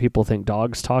way that people think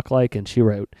dogs talk like, and she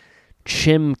wrote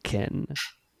chimkin.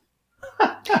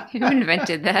 Who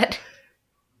invented that?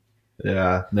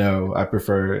 Yeah, no, I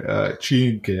prefer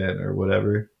chinkin or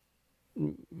whatever.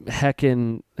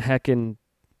 Heckin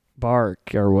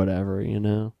bark or whatever, you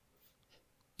know.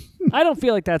 I don't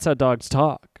feel like that's how dogs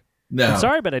talk. No, I'm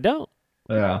sorry, but I don't.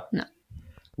 Yeah, No.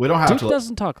 we don't have Duke to.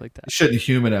 doesn't talk like that. You shouldn't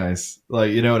humanize,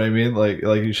 like, you know what I mean. Like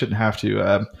you shouldn't have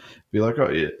to be like, oh,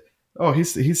 yeah, oh,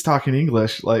 he's talking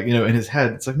English, like, you know, in his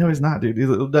head. It's like, no, he's not, dude. He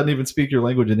doesn't even speak your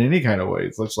language in any kind of way.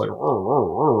 It's just like,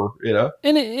 you know.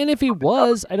 And if he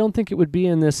was, I don't think it would be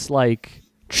in this like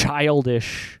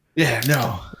childish Yeah,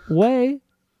 no. way.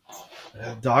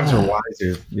 Dogs are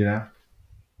wiser, you know.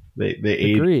 They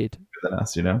age Agreed. than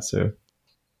us, you know. So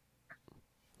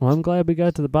Well, I'm glad we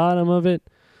got to the bottom of it.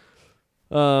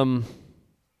 You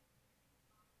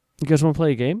guys want to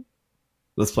play a game?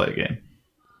 let's play a game.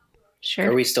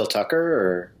 Sure. Are we still Tucker,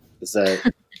 or is that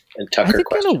a Tucker I think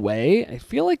question? in a way, I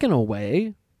feel like in a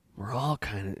way, we're all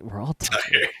Tucker,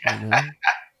 you know?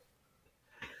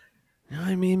 You know what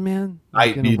I mean, man?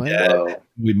 Might in a be way. dead. Oh,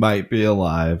 We might be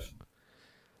alive.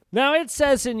 Now it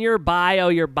says in your bio,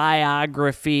 your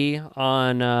biography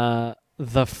on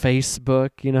the Facebook.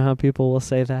 You know how people will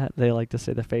say that? They like to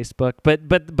say the Facebook.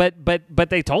 But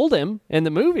they told him in the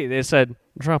movie. They said,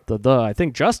 "Drop the the." I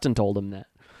think Justin told him that.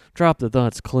 Drop the the.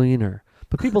 It's cleaner.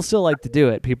 But people still like to do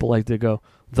it. People like to go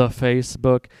the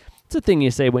Facebook. It's a thing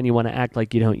you say when you want to act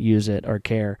like you don't use it or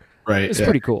care. Right. It's yeah.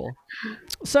 pretty cool.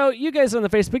 So you guys on the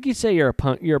Facebook, you say you're a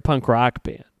punk rock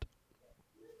band.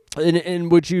 And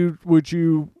would you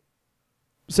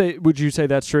say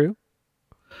that's true?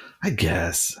 I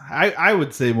guess I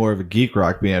would say more of a geek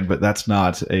rock band, but that's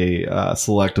not a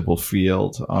selectable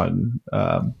field on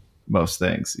most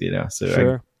things, you know. So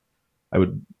Sure. I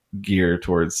would gear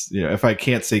towards, you know, if I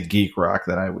can't say geek rock,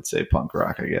 then I would say punk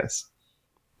rock, I guess.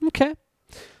 Okay.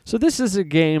 So this is a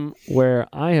game where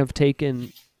I have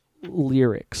taken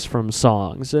lyrics from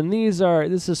songs, and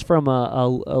this is from a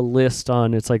list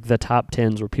on, it's like the top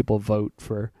 10s where people vote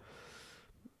for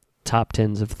top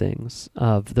 10s of things,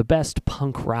 of the best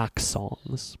punk rock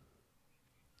songs.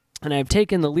 And I've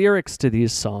taken the lyrics to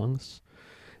these songs,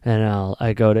 and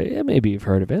I go to, maybe you've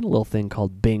heard of it, a little thing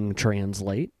called Bing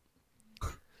Translate.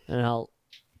 And I'll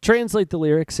translate the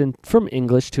lyrics from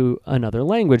English to another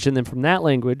language, and then from that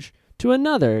language to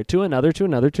another, to another, to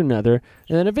another, to another.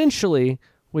 And then eventually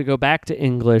we go back to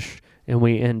English, and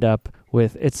we end up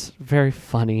with, it's very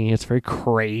funny, it's very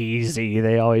crazy.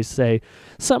 They always say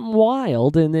something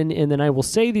wild, and then I will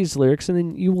say these lyrics, and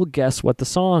then you will guess what the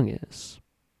song is.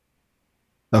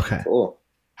 Okay. cool.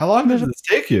 How long does this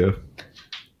take you?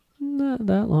 Not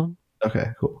that long.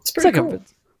 Okay, cool. It's It's pretty like cool.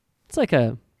 it's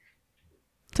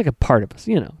like a part of us,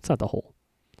 you know. It's not the whole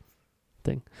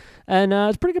thing. And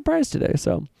it's a pretty good prize today.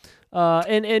 So,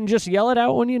 and just yell it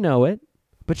out when you know it.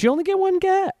 But you only get one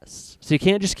guess, so you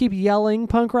can't just keep yelling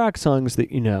punk rock songs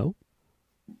that you know.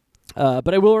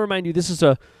 But I will remind you, this is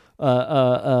a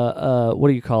what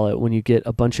do you call it when you get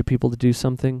a bunch of people to do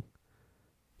something?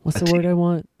 What's A the word I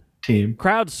want? Team.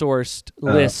 Crowdsourced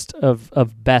list of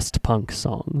best punk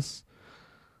songs.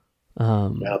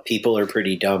 Now, people are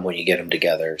pretty dumb when you get them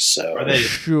together. So Are they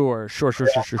Sure.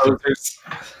 posers?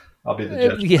 I'll be the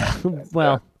judge. Yeah,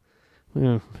 well,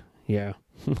 yeah,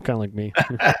 kind of like me.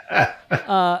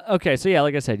 Okay, so yeah,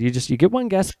 like I said, you get one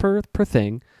guess per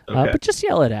thing, Okay. but just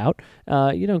yell it out.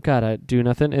 You don't gotta do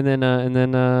nothing, and then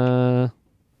I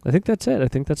think that's it. I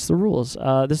think that's the rules.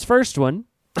 This first one,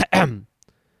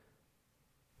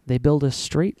 they build a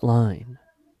straight line.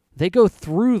 They go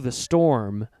through the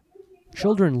storm.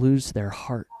 Children lose their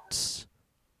hearts.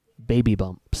 Baby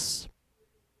bumps.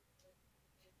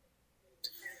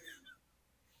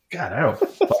 God, I don't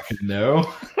fucking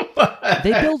know.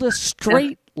 They build a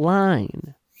straight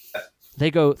line.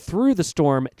 They go through the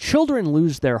storm. Children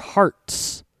lose their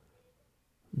hearts.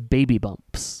 Baby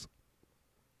bumps.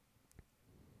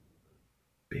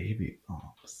 Baby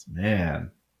bumps,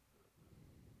 man.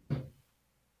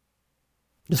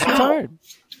 This one's hard.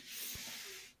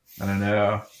 I don't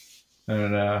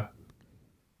know.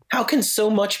 how can so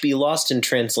much be lost in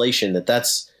translation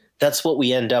that's what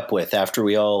we end up with after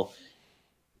we all,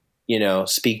 you know,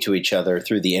 speak to each other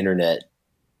through the internet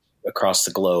across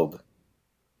the globe?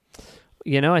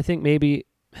 You know, I think maybe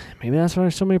that's why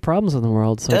there's so many problems in the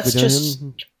world. So That's we don't just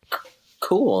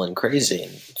cool and crazy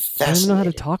and even know how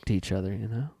to fascinating. talk to each other, you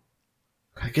know?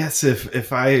 I guess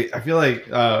if I feel like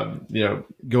you know,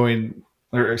 going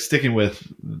or sticking with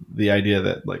the idea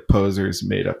that like posers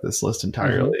made up this list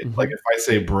entirely. Mhm. Like if I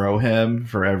say bro him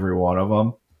for every one of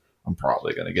them, I'm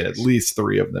probably going to get at least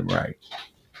 3 of them right.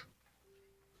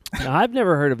 Now, I've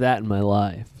never heard of that in my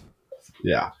life.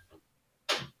 Yeah.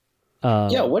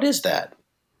 Yeah, what is that?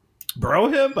 Bro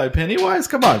Hymn by Pennywise?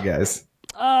 Come on, guys.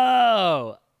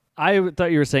 Oh, I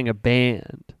thought you were saying a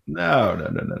band. No.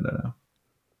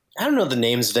 I don't know the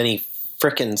names of any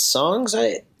frickin' songs.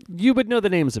 You would know the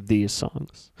names of these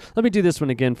songs. Let me do this one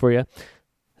again for you.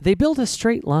 They build a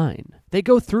straight line. They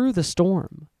go through the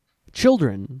storm.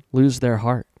 Children lose their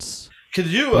hearts. Could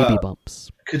you Baby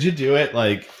bumps. could you do it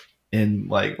like in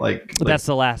like That's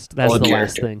the last. That's all the the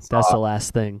last thing. characters That's the off.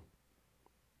 last thing.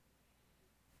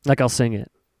 Like I'll sing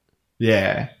it.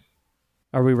 yeah.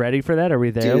 Are we ready for that? Are we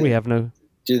there? Dude. We have no.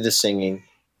 Do the singing.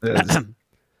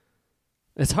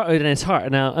 It's hard. And it's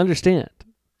hard. Now understand,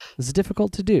 it's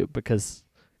difficult to do because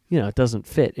it doesn't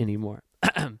fit anymore.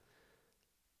 It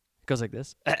goes like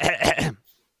this.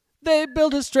 They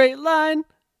build a straight line.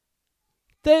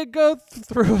 They go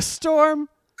through a storm.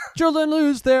 Children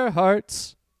lose their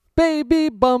hearts. Baby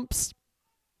bumps.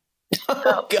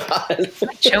 Oh God.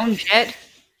 Joan Jett. It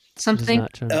is Something.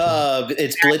 not Joan Jett.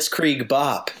 It's Blitzkrieg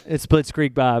Bop. It's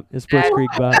Blitzkrieg Bob. It's Blitzkrieg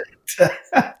Bob.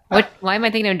 Why am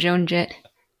I thinking of Joan Jett?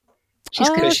 She's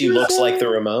Oh, good. Because she looks like the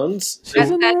Ramones. She's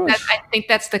in the I think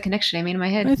that's the connection I made in my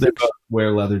head. I They think both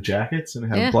wear leather jackets and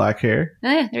have Yeah. black hair.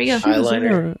 Oh, yeah, there you go. she was in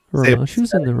Eyeliner. the Ramones. She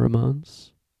was in the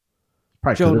Ramones.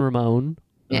 Probably Joan could've- Ramone.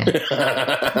 Yeah.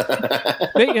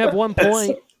 Wait, you have 1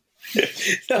 point.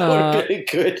 That would have been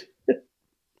good.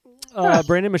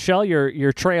 Brandon, Michelle,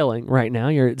 you're trailing right now.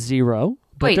 You're at 0,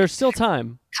 but Wait. there's still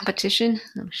time. Competition?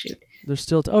 Oh, shoot. There's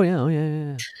still. Oh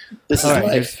yeah. This All is right,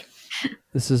 life.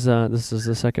 This is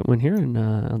the second one here, and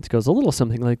it goes a little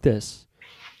something like this.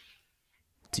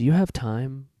 Do you have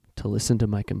time to listen to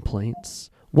my complaints?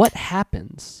 What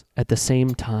happens at the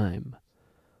same time?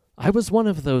 I was one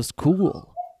of those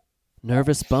cool,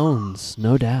 nervous bones,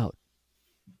 no doubt.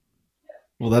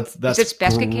 Well, that's it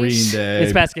Basket Green Case? Day.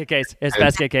 It's basket case. It's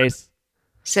basket case.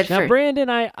 Said Now, for Brandon,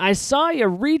 I saw you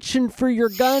reaching for your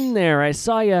gun there. I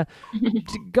saw you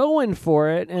going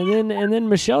for it, and then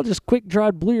Michelle just quick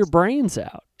drawed blew your brains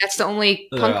out. that's the only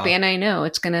punk Yeah. band I know.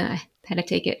 I had to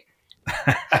take it.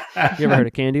 You ever heard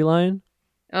of Candy Lion?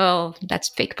 Oh, that's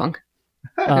fake punk.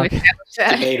 Okay.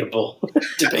 Debatable.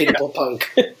 Debatable punk.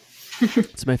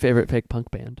 It's my favorite fake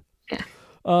punk band. Yeah.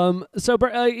 So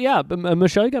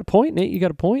Michelle, you got a point. Nate, you got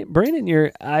a point.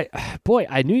 Brandon,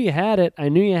 I knew you had it.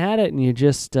 And you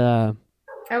just. Are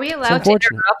we allowed to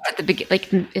unfortunate. interrupt at the beginning,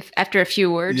 like if after a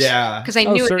few words? Yeah. Because I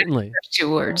knew it certainly. was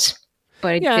 2 words,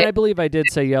 but Yeah, and I believe I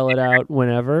did say yell it out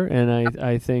whenever, and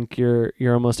I think you're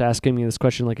almost asking me this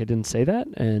question like I didn't say that,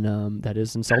 and that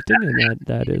is insulting, and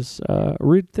that is a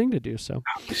rude thing to do. So,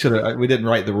 We didn't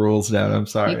write the rules down. I'm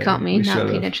sorry. you caught me We not should've.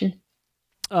 paying attention.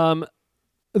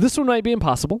 this one might be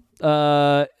impossible.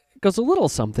 It goes a little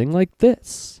something like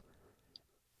this.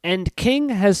 And King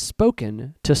has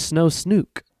spoken to Snow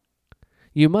Snook.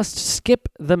 You must skip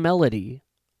the melody.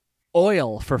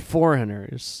 Oil for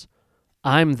foreigners.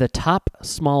 I'm the top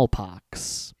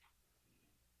smallpox.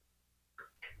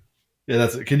 Yeah,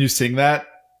 that's. Can you sing that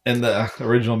in the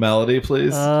original melody,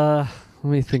 please? Let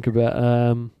me think about.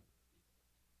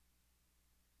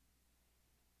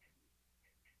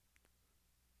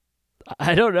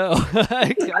 I don't know.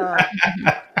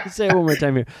 Say it one more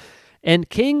time here. And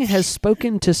King has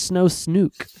spoken to Snow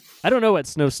Snook. I don't know what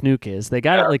Snow Snook is. They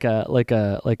got it like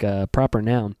a proper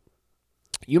noun.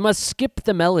 You must skip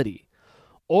the melody.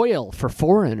 Oil for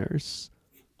foreigners.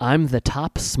 I'm the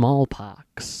top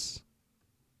smallpox.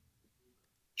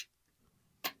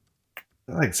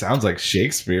 That sounds like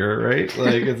Shakespeare, right?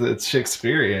 Like it's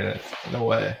Shakespearean in a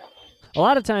way. A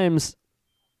lot of times,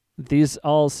 these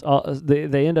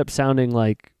they end up sounding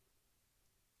like.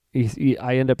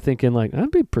 I end up thinking like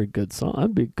that'd be a pretty good song.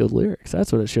 That'd be good lyrics.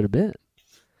 That's what it should have been.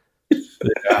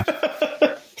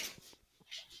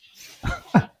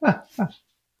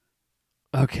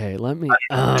 Okay, let me.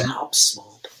 Top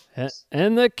small.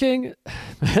 And the king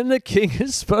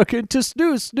has spoken to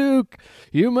Snook.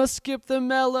 You must skip the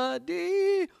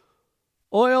melody.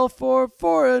 Oil for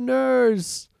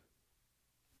foreigners.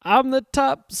 I'm the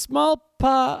top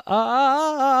smallpox.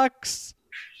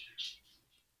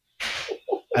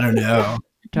 I don't know.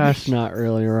 That's not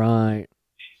really right.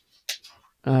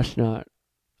 That's not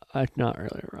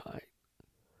really right.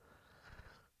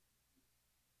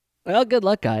 Well, good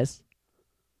luck, guys.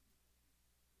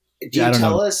 Do Yeah, I you don't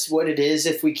tell know. us what it is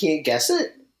if we can't guess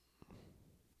it?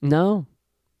 No,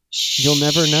 you'll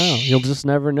never know. You'll just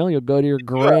never know. You'll go to your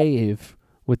grave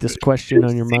with this question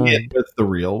on your Sing it mind. with the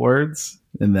real words,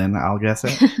 and then I'll guess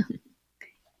it.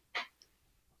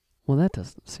 Well, that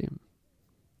doesn't seem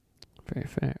very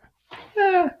fair.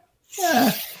 Yeah.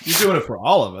 You're doing it for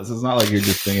all of us. It's not like you're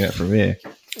just singing it for me.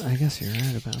 I guess you're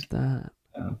right about that.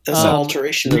 That's an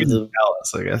alteration of the.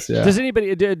 Alice, I guess. Yeah. Does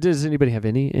anybody have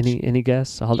any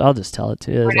guess? I'll just tell it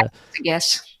to you. We're not supposed to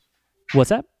guess. What's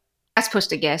that? Not supposed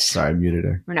to guess. Sorry, I muted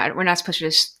her. We're not supposed to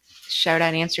just shout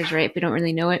out answers, right? If we don't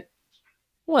really know it.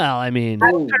 Well, I mean,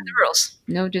 That's part of the rules.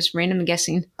 No, just random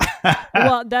guessing.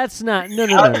 well, that's not. No.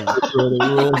 The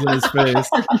rules in his face.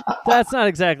 That's not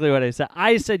exactly what I said.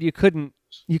 I said you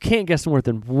can't guess more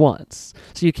than once.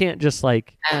 So you can't just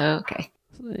like, Oh, okay.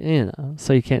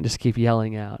 so you can't just keep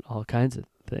yelling out all kinds of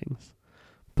things.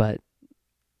 But,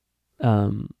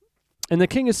 and the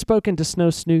king has spoken to Snow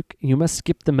Snook. You must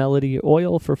skip the melody.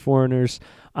 Oil for foreigners.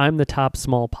 I'm the top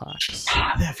smallpox.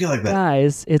 I feel like that.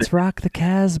 Guys, it's Rock the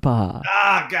Casbah.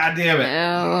 Ah, God damn it.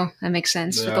 Oh, that makes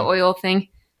sense with Yeah. the oil thing.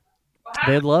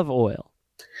 They love oil.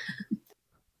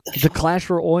 The Clash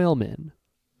were oilmen.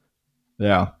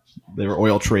 Yeah. They were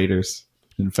oil traders,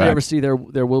 in Did you ever fact. see There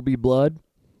Will Be Blood?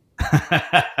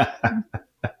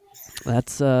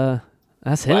 That's him,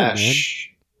 man. Flash.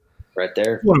 Right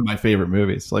there. One of my favorite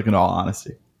movies, like in all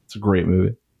honesty. It's a great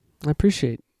movie. I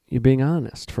appreciate you being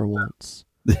honest for once.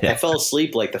 I Yeah. fell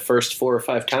asleep like the first 4 or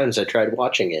 5 times I tried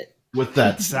watching it. With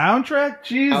that soundtrack?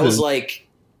 Jesus. I was like,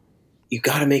 you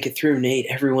got to make it through, Nate.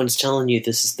 Everyone's telling you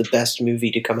this is the best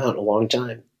movie to come out in a long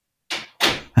time.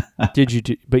 Did you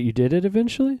but you did it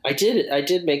eventually? I did it. I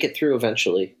did make it through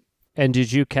eventually. And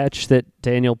did you catch that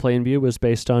Daniel Plainview was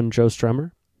based on Joe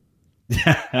Strummer?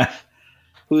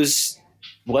 Who's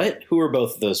what? Who are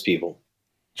both of those people?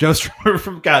 Joe Strummer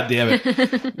from God damn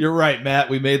it. You're right, Matt.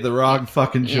 We made the wrong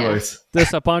fucking Yeah. choice.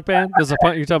 This a punk band?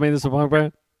 You tell me this is a punk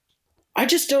band? I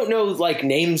just don't know like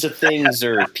names of things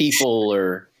or people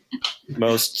or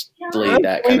mostly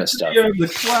that kind of stuff. You're the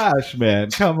Clash,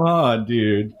 man. Come on,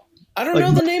 dude. I don't Like,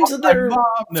 know the names of their My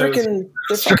mom knows freaking.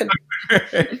 Their fucking.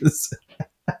 Strummers.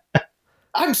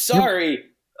 I'm sorry.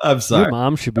 I'm Your sorry.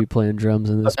 mom should be playing drums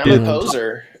in this I'm a band.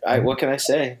 poser. What can I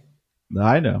say?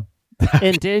 I know.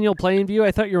 And Daniel Plainview,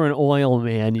 I thought you were an oil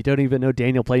man. You don't even know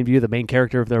Daniel Plainview, the main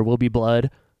character of There Will Be Blood.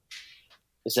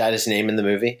 Is that his name in the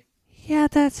movie? Yeah,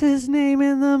 that's his name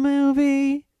in the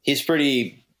movie. He's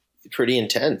pretty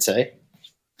intense, eh?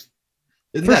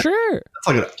 Isn't For that, sure. That's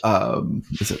like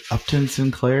is it Upton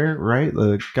Sinclair, right?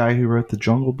 The guy who wrote the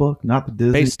Jungle Book, not the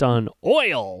Disney. Based on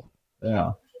oil.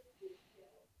 Yeah.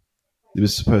 He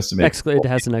was supposed to make. It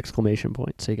has an exclamation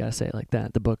point, so you gotta say it like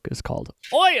that. The book is called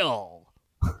Oil.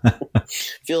 I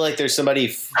feel like there's somebody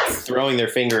throwing their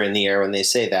finger in the air when they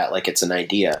say that, like it's an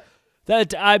idea.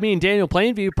 Daniel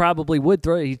Plainview probably would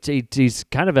throw. He's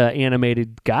kind of an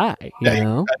animated guy, you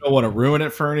know. I don't want to ruin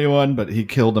it for anyone, but he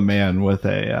killed a man with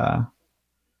a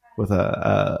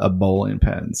bowling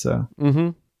pin. So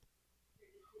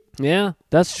Yeah,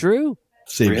 that's true.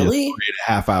 saved Really? you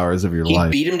 3.5 hours of your He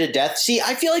life. beat him to death. See,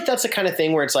 I feel like that's the kind of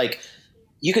thing where it's like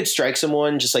you could strike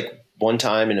someone just like one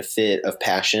time in a fit of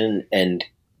passion, and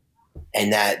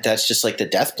that's just like the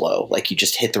death blow. Like you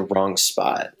just hit the wrong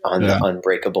spot on the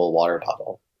unbreakable water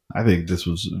bottle. I think this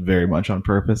was very much on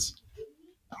purpose.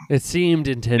 It seemed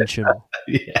intentional.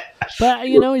 Yeah. But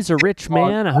he's a rich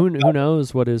man. Who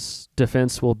knows what his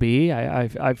defense will be?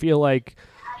 I feel like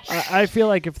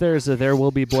if there's a There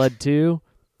Will Be Blood 2,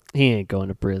 he ain't going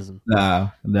to prison.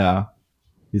 No,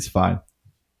 he's fine.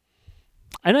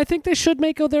 And I think they should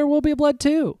make a There Will Be Blood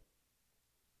 2.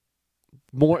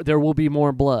 There will be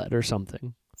more blood or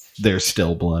something. There's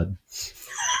still blood.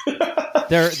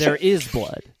 There is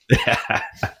blood. The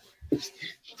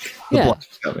Yeah.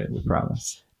 blood's coming, we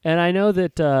promise. And I know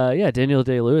that, Daniel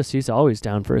Day-Lewis, he's always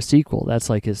down for a sequel. That's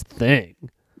like his thing.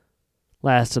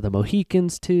 Last of the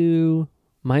Mohicans 2,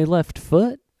 My Left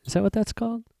Foot. Is that what that's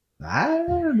called? I've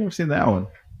never seen that one.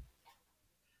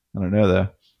 I don't know, though.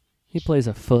 He plays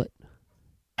a foot.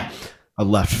 A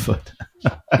left foot.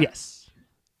 Yes.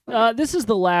 This is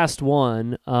the last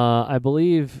one. I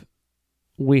believe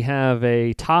we have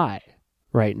a tie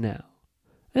right now.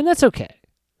 And that's okay.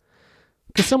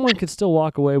 Because someone could still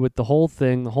walk away with the whole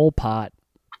thing, the whole pot.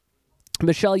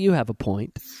 Michelle, you have a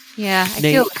point. Yeah, I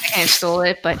Nate. feel like I kind of stole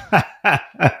it, but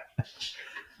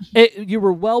You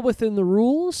were well within the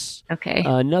rules. okay.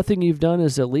 Nothing you've done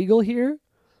is illegal here.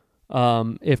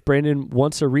 If Brandon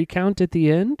wants a recount at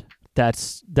the end,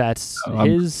 that's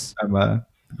his. I'm a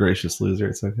gracious loser.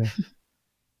 It's okay.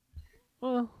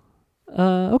 Well,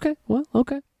 okay. Well,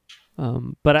 okay.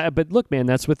 But look, man,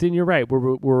 that's within your right.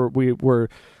 We're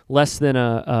less than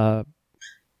a.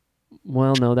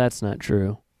 Well, no, that's not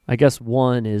true. I guess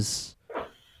 1 is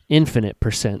infinite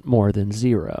 % more than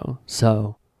 0.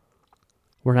 So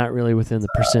we're not really within the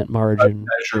percent margin.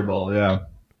 Measurable, yeah.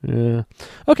 Yeah.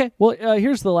 Okay. Well,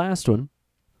 here's the last one.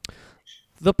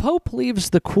 The Pope leaves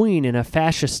the Queen in a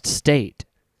fascist state.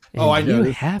 And I know.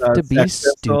 You have to be Sex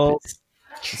stupid.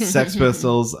 Pistols. Sex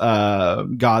Pistols.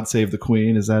 God Save the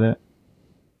Queen. Is that it?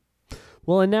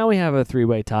 Well, and now we have a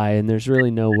three-way tie, and there's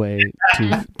really no way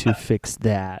to fix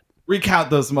that. Recount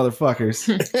those motherfuckers.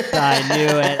 I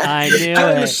knew it. I knew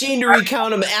I'm a it. machine to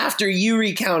recount them after you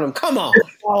recount them. Come on.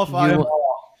 Qualify You- them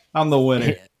all. I'm the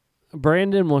winner.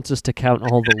 Brandon wants us to count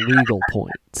all the legal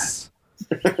points.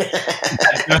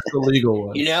 That's the legal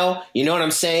one. You know what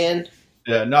I'm saying?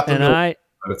 Yeah, nothing.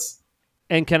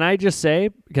 And can I just say,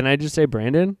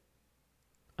 Brandon,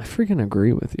 I freaking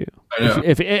agree with you. I know.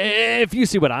 If you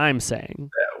see what I'm saying,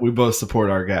 We both support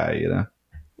our guy, you know.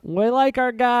 we like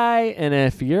our guy, and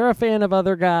if you're a fan of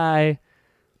other guy,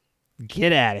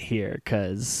 get out of here,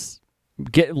 cause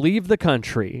leave the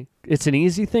country. It's an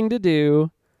easy thing to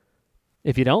do.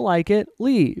 If you don't like it,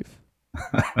 leave.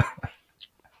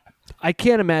 I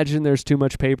can't imagine there's too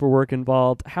much paperwork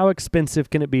involved. How expensive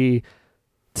can it be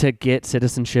to get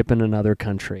citizenship in another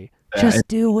country? Yeah, Just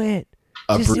do it.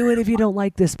 Just do it if you don't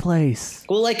like this place.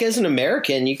 Well, like as an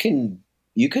American,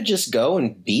 you could just go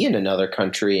and be in another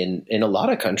country and in a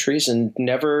lot of countries and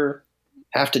never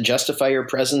have to justify your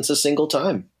presence a single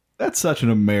time. That's such an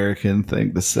American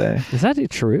thing to say. Is that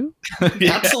true?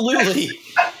 Yeah. Absolutely.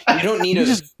 You don't need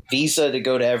a visa to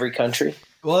go to every country.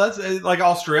 Well, that's like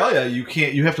Australia.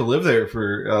 You have to live there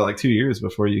for like 2 years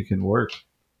before you can work.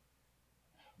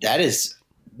 That's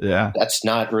Yeah.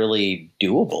 not really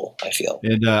doable, I feel.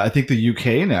 And I think the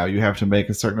UK now, you have to make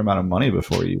a certain amount of money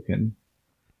before you can,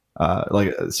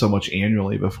 like so much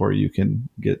annually before you can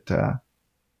get a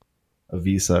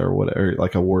visa or whatever,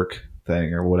 like a work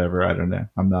thing or whatever. I don't know.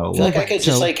 I'm not a I feel like I lawyer. could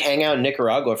just like hang out in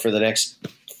Nicaragua for the next,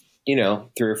 3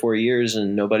 or 4 years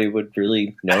and nobody would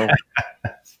really know.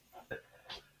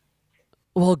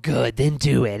 Well, good. Then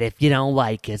do it if you don't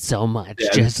like it so much. Yeah,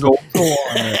 Just go on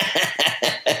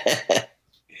it.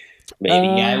 Maybe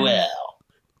I will.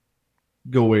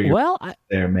 Go where you're well,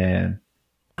 there, man.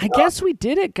 I guess we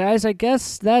did it, guys. I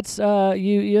guess that's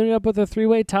you ended up with a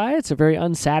three-way tie. It's a very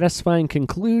unsatisfying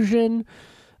conclusion.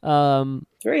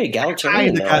 Very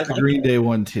egalitarian. I though. I got the like Green that. Day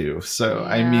one too. So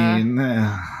I Yeah. mean,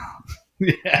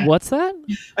 yeah. What's that?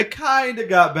 I kind of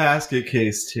got Basket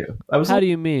Case too. How do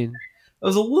you mean? I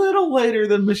was a little later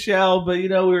than Michelle, but we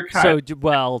were kind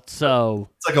of. So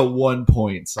It's like a 1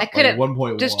 point. I could have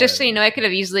 1.1. just so you know, I could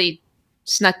have easily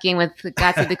snuck in with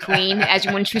 "God Save the Queen" as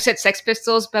when she said Sex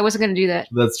Pistols, but I wasn't going to do that.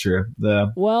 That's true. Yeah.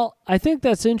 well, I think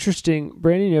that's interesting,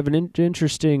 Brandon. You have an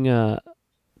interesting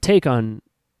take on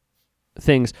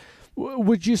things.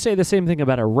 Would you say the same thing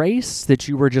about a race, that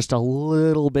you were just a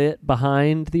little bit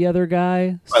behind the other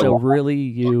guy? So really,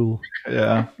 you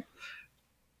Yeah.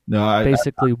 No, I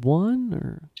basically won,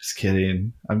 or just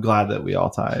kidding. I'm glad that we all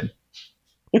tied.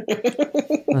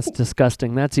 that's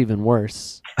disgusting. That's even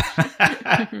worse.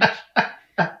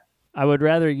 I would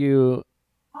rather you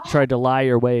tried to lie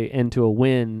your way into a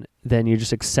win than you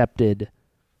just accepted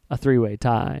a three-way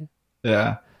tie.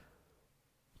 Yeah.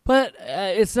 But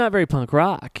it's not very punk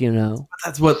rock,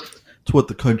 That's what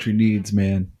the country needs,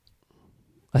 man.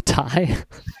 a tie.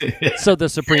 So the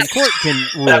Supreme Court can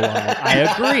rule on it. I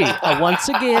agree. Once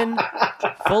again,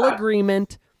 full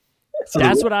agreement. So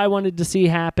That's what I wanted to see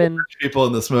happen. people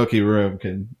in the smoky room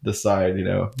can decide,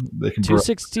 they can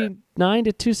 269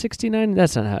 to 269.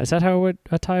 That's not how. Is that how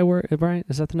a tie work, Brian?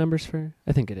 Is that the numbers for?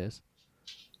 I think it is.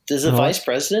 Does the vice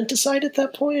president decide at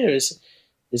that point, or is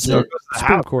No, it? it goes to the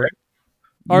Supreme House, Court. right?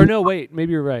 Or no, wait.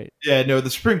 Maybe you're right. Yeah, no,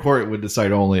 the Supreme Court would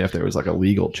decide only if there was like a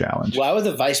legal challenge. Why would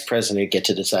the vice president get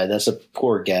to decide? That's a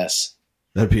poor guess.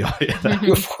 That'd be all.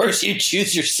 Yeah, Of course, you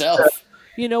choose yourself.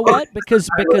 You know what? Because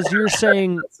you're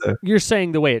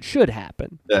saying the way it should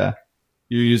happen. yeah.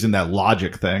 You're using that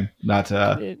logic thing, not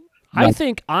I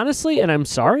think honestly, and I'm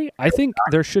sorry, I think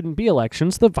there shouldn't be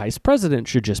elections. The vice president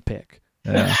should just pick.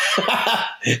 yeah.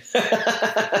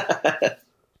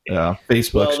 Yeah,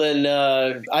 Facebook. Well, then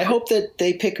I hope that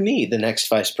they pick me. The next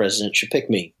vice president should pick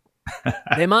me.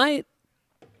 They might.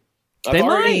 I've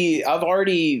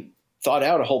already thought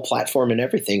out a whole platform and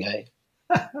everything.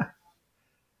 I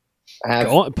have.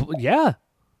 Go on, yeah,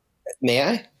 May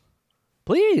I?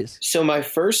 please. So my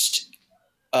first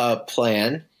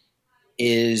plan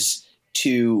is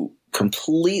to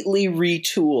completely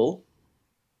retool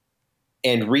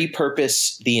and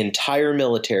repurpose the entire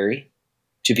military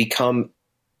to become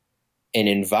an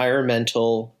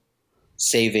environmental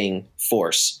saving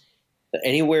force.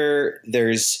 Anywhere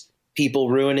there's people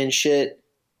ruining shit,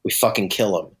 we fucking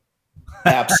kill them.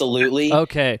 Absolutely.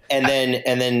 Okay. And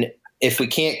then if we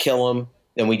can't kill them,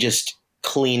 then we just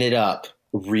clean it up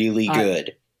really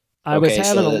good. I was Okay,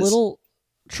 having so a that's- little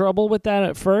trouble with that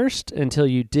at first until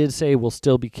you did say we'll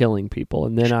still be killing people,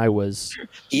 and then I was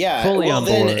fully on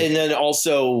board. And then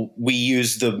also we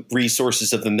use the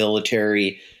resources of the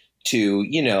military to,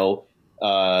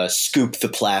 scoop the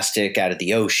plastic out of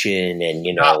the ocean and,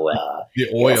 the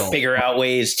oil. figure out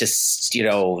ways to,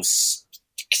 to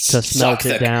suck smelt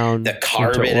it down the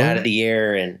carbon into oil? out of the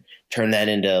air and turn that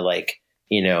into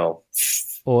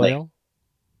Oil.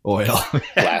 Oil.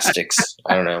 plastics.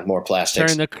 I don't know, more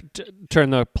plastics. Turn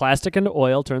the plastic into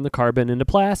oil. Turn the carbon into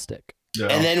plastic. No.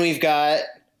 And then we've got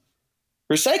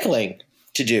recycling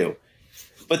to do.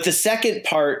 But the second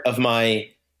part of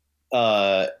my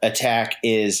attack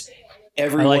is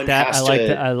everyone I like that. has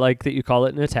I like that you call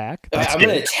it an attack. That's I'm good.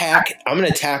 going to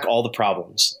attack all the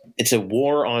problems. It's a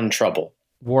war on trouble.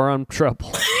 War on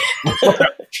trouble. And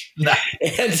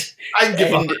I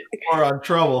give up more on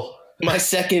trouble. my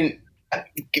second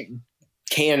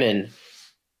cannon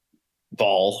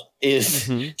ball is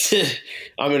I'm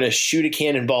going to shoot a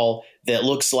cannonball that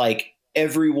looks like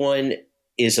everyone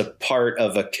is a part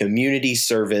of a community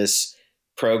service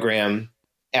program.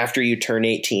 After you turn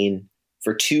 18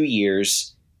 for 2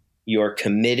 years, you're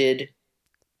committed.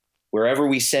 Wherever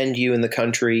we send you in the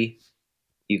country,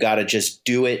 you got to just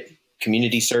do it.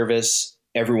 Community service.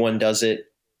 Everyone does it.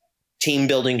 Team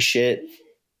building shit.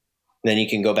 Then you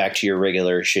can go back to your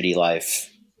regular shitty life.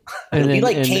 It'll be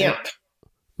like camp.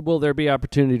 Will there be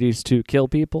opportunities to kill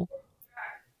people?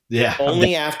 Yeah.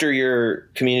 Only after your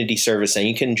community service, and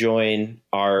you can join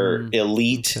our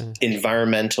elite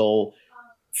environmental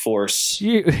force.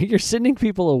 You're sending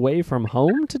people away from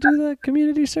home to do the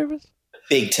community service?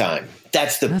 Big time.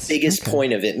 That's the biggest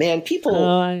point of it. Man, people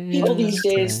these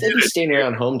days, they be staying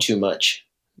around home too much.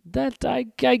 That I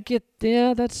get.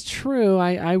 Yeah, that's true.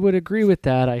 I would agree with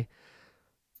that.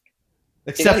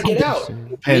 Except get out,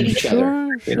 meet each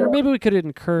other. Sure. Maybe we could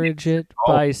encourage it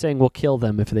by saying we'll kill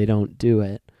them if they don't do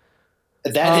it.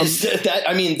 That's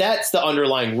the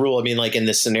underlying rule. I mean, like in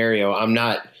this scenario, I'm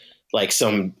not like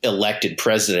some elected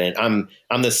president. I'm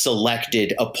the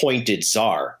selected, appointed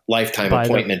czar, lifetime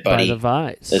appointment, buddy. By the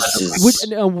Vice.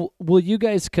 Will you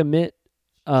guys commit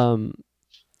to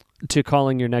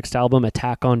calling your next album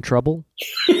 "Attack on Trouble"?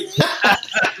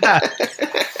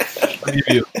 I'll give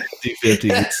you 50-50.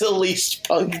 That's the least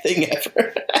punk thing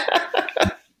ever.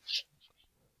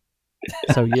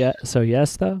 So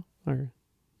yes, though. Or?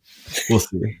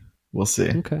 We'll see.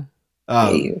 Okay.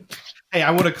 Hey,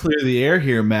 I want to clear the air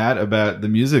here, Matt, about the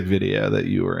music video that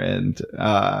you were in,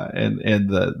 and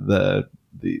the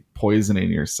poisoning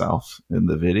yourself in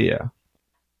the video.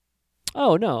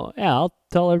 Oh no! Yeah, I'll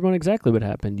tell everyone exactly what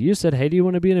happened. You said, "Hey, do you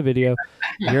want to be in a video?"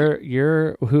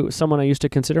 You're someone I used to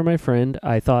consider my friend.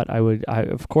 I thought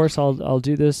of course I'll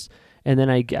do this, and then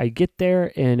I get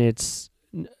there and it's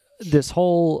this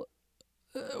whole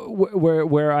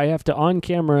where I have to on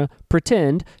camera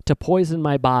pretend to poison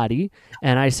my body,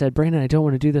 and I said, Brandon, I don't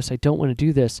want to do this. I don't want to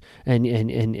do this, and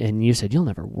you said, you'll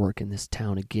never work in this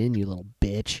town again, you little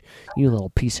bitch, you little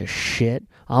piece of shit.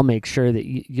 I'll make sure that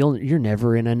you're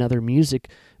never in another music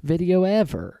video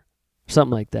ever,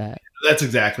 something like that. That's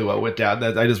exactly what went down.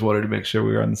 I just wanted to make sure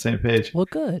we were on the same page. Well,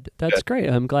 good. That's great.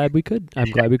 I'm glad we could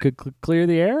clear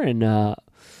the air, and I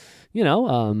got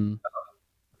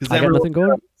nothing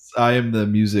going. I am the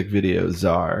music video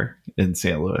czar in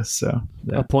St. Louis, so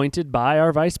yeah. Appointed by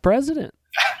our vice president.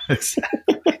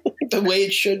 The way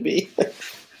it should be.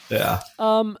 Yeah.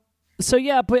 So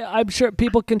yeah, but I'm sure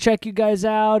people can check you guys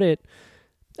out at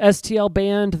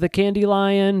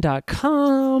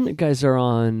stlbandthecandyllion.com. You guys are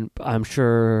on, I'm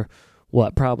sure,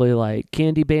 probably like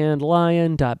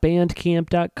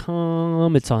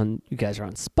candybandlion.bandcamp.com. It's on, you guys are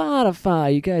on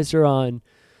Spotify. You guys are on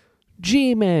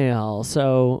Gmail.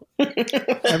 So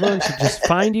everyone should just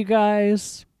find you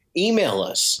guys. Email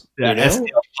us. Yeah,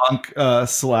 STLpunk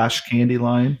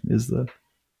 /Candyline is the...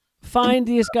 Find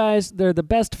these guys. They're the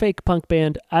best fake punk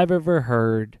band I've ever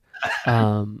heard.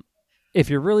 If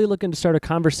you're really looking to start a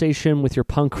conversation with your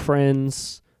punk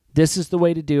friends, this is the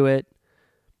way to do it.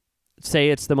 Say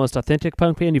it's the most authentic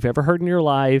punk band you've ever heard in your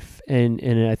life, and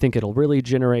I think it'll really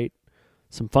generate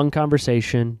some fun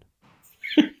conversation.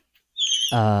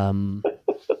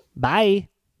 Bye.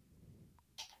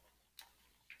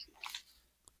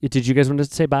 Did you guys want to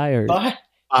say bye or? Bye.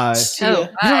 You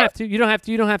don't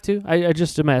have to. I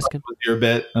just am asking. Your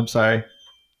bit. I'm sorry.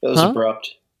 That was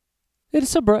abrupt.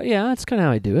 It's abrupt. Yeah, that's kind of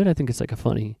how I do it. I think it's like it's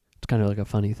kind of like a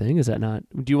funny thing. Is that not?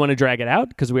 Do you want to drag it out?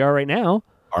 Because we are right now.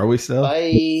 Are we still?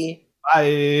 Bye.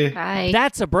 Bye. Bye.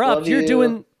 That's abrupt. Love You're you.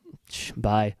 doing.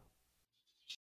 Bye.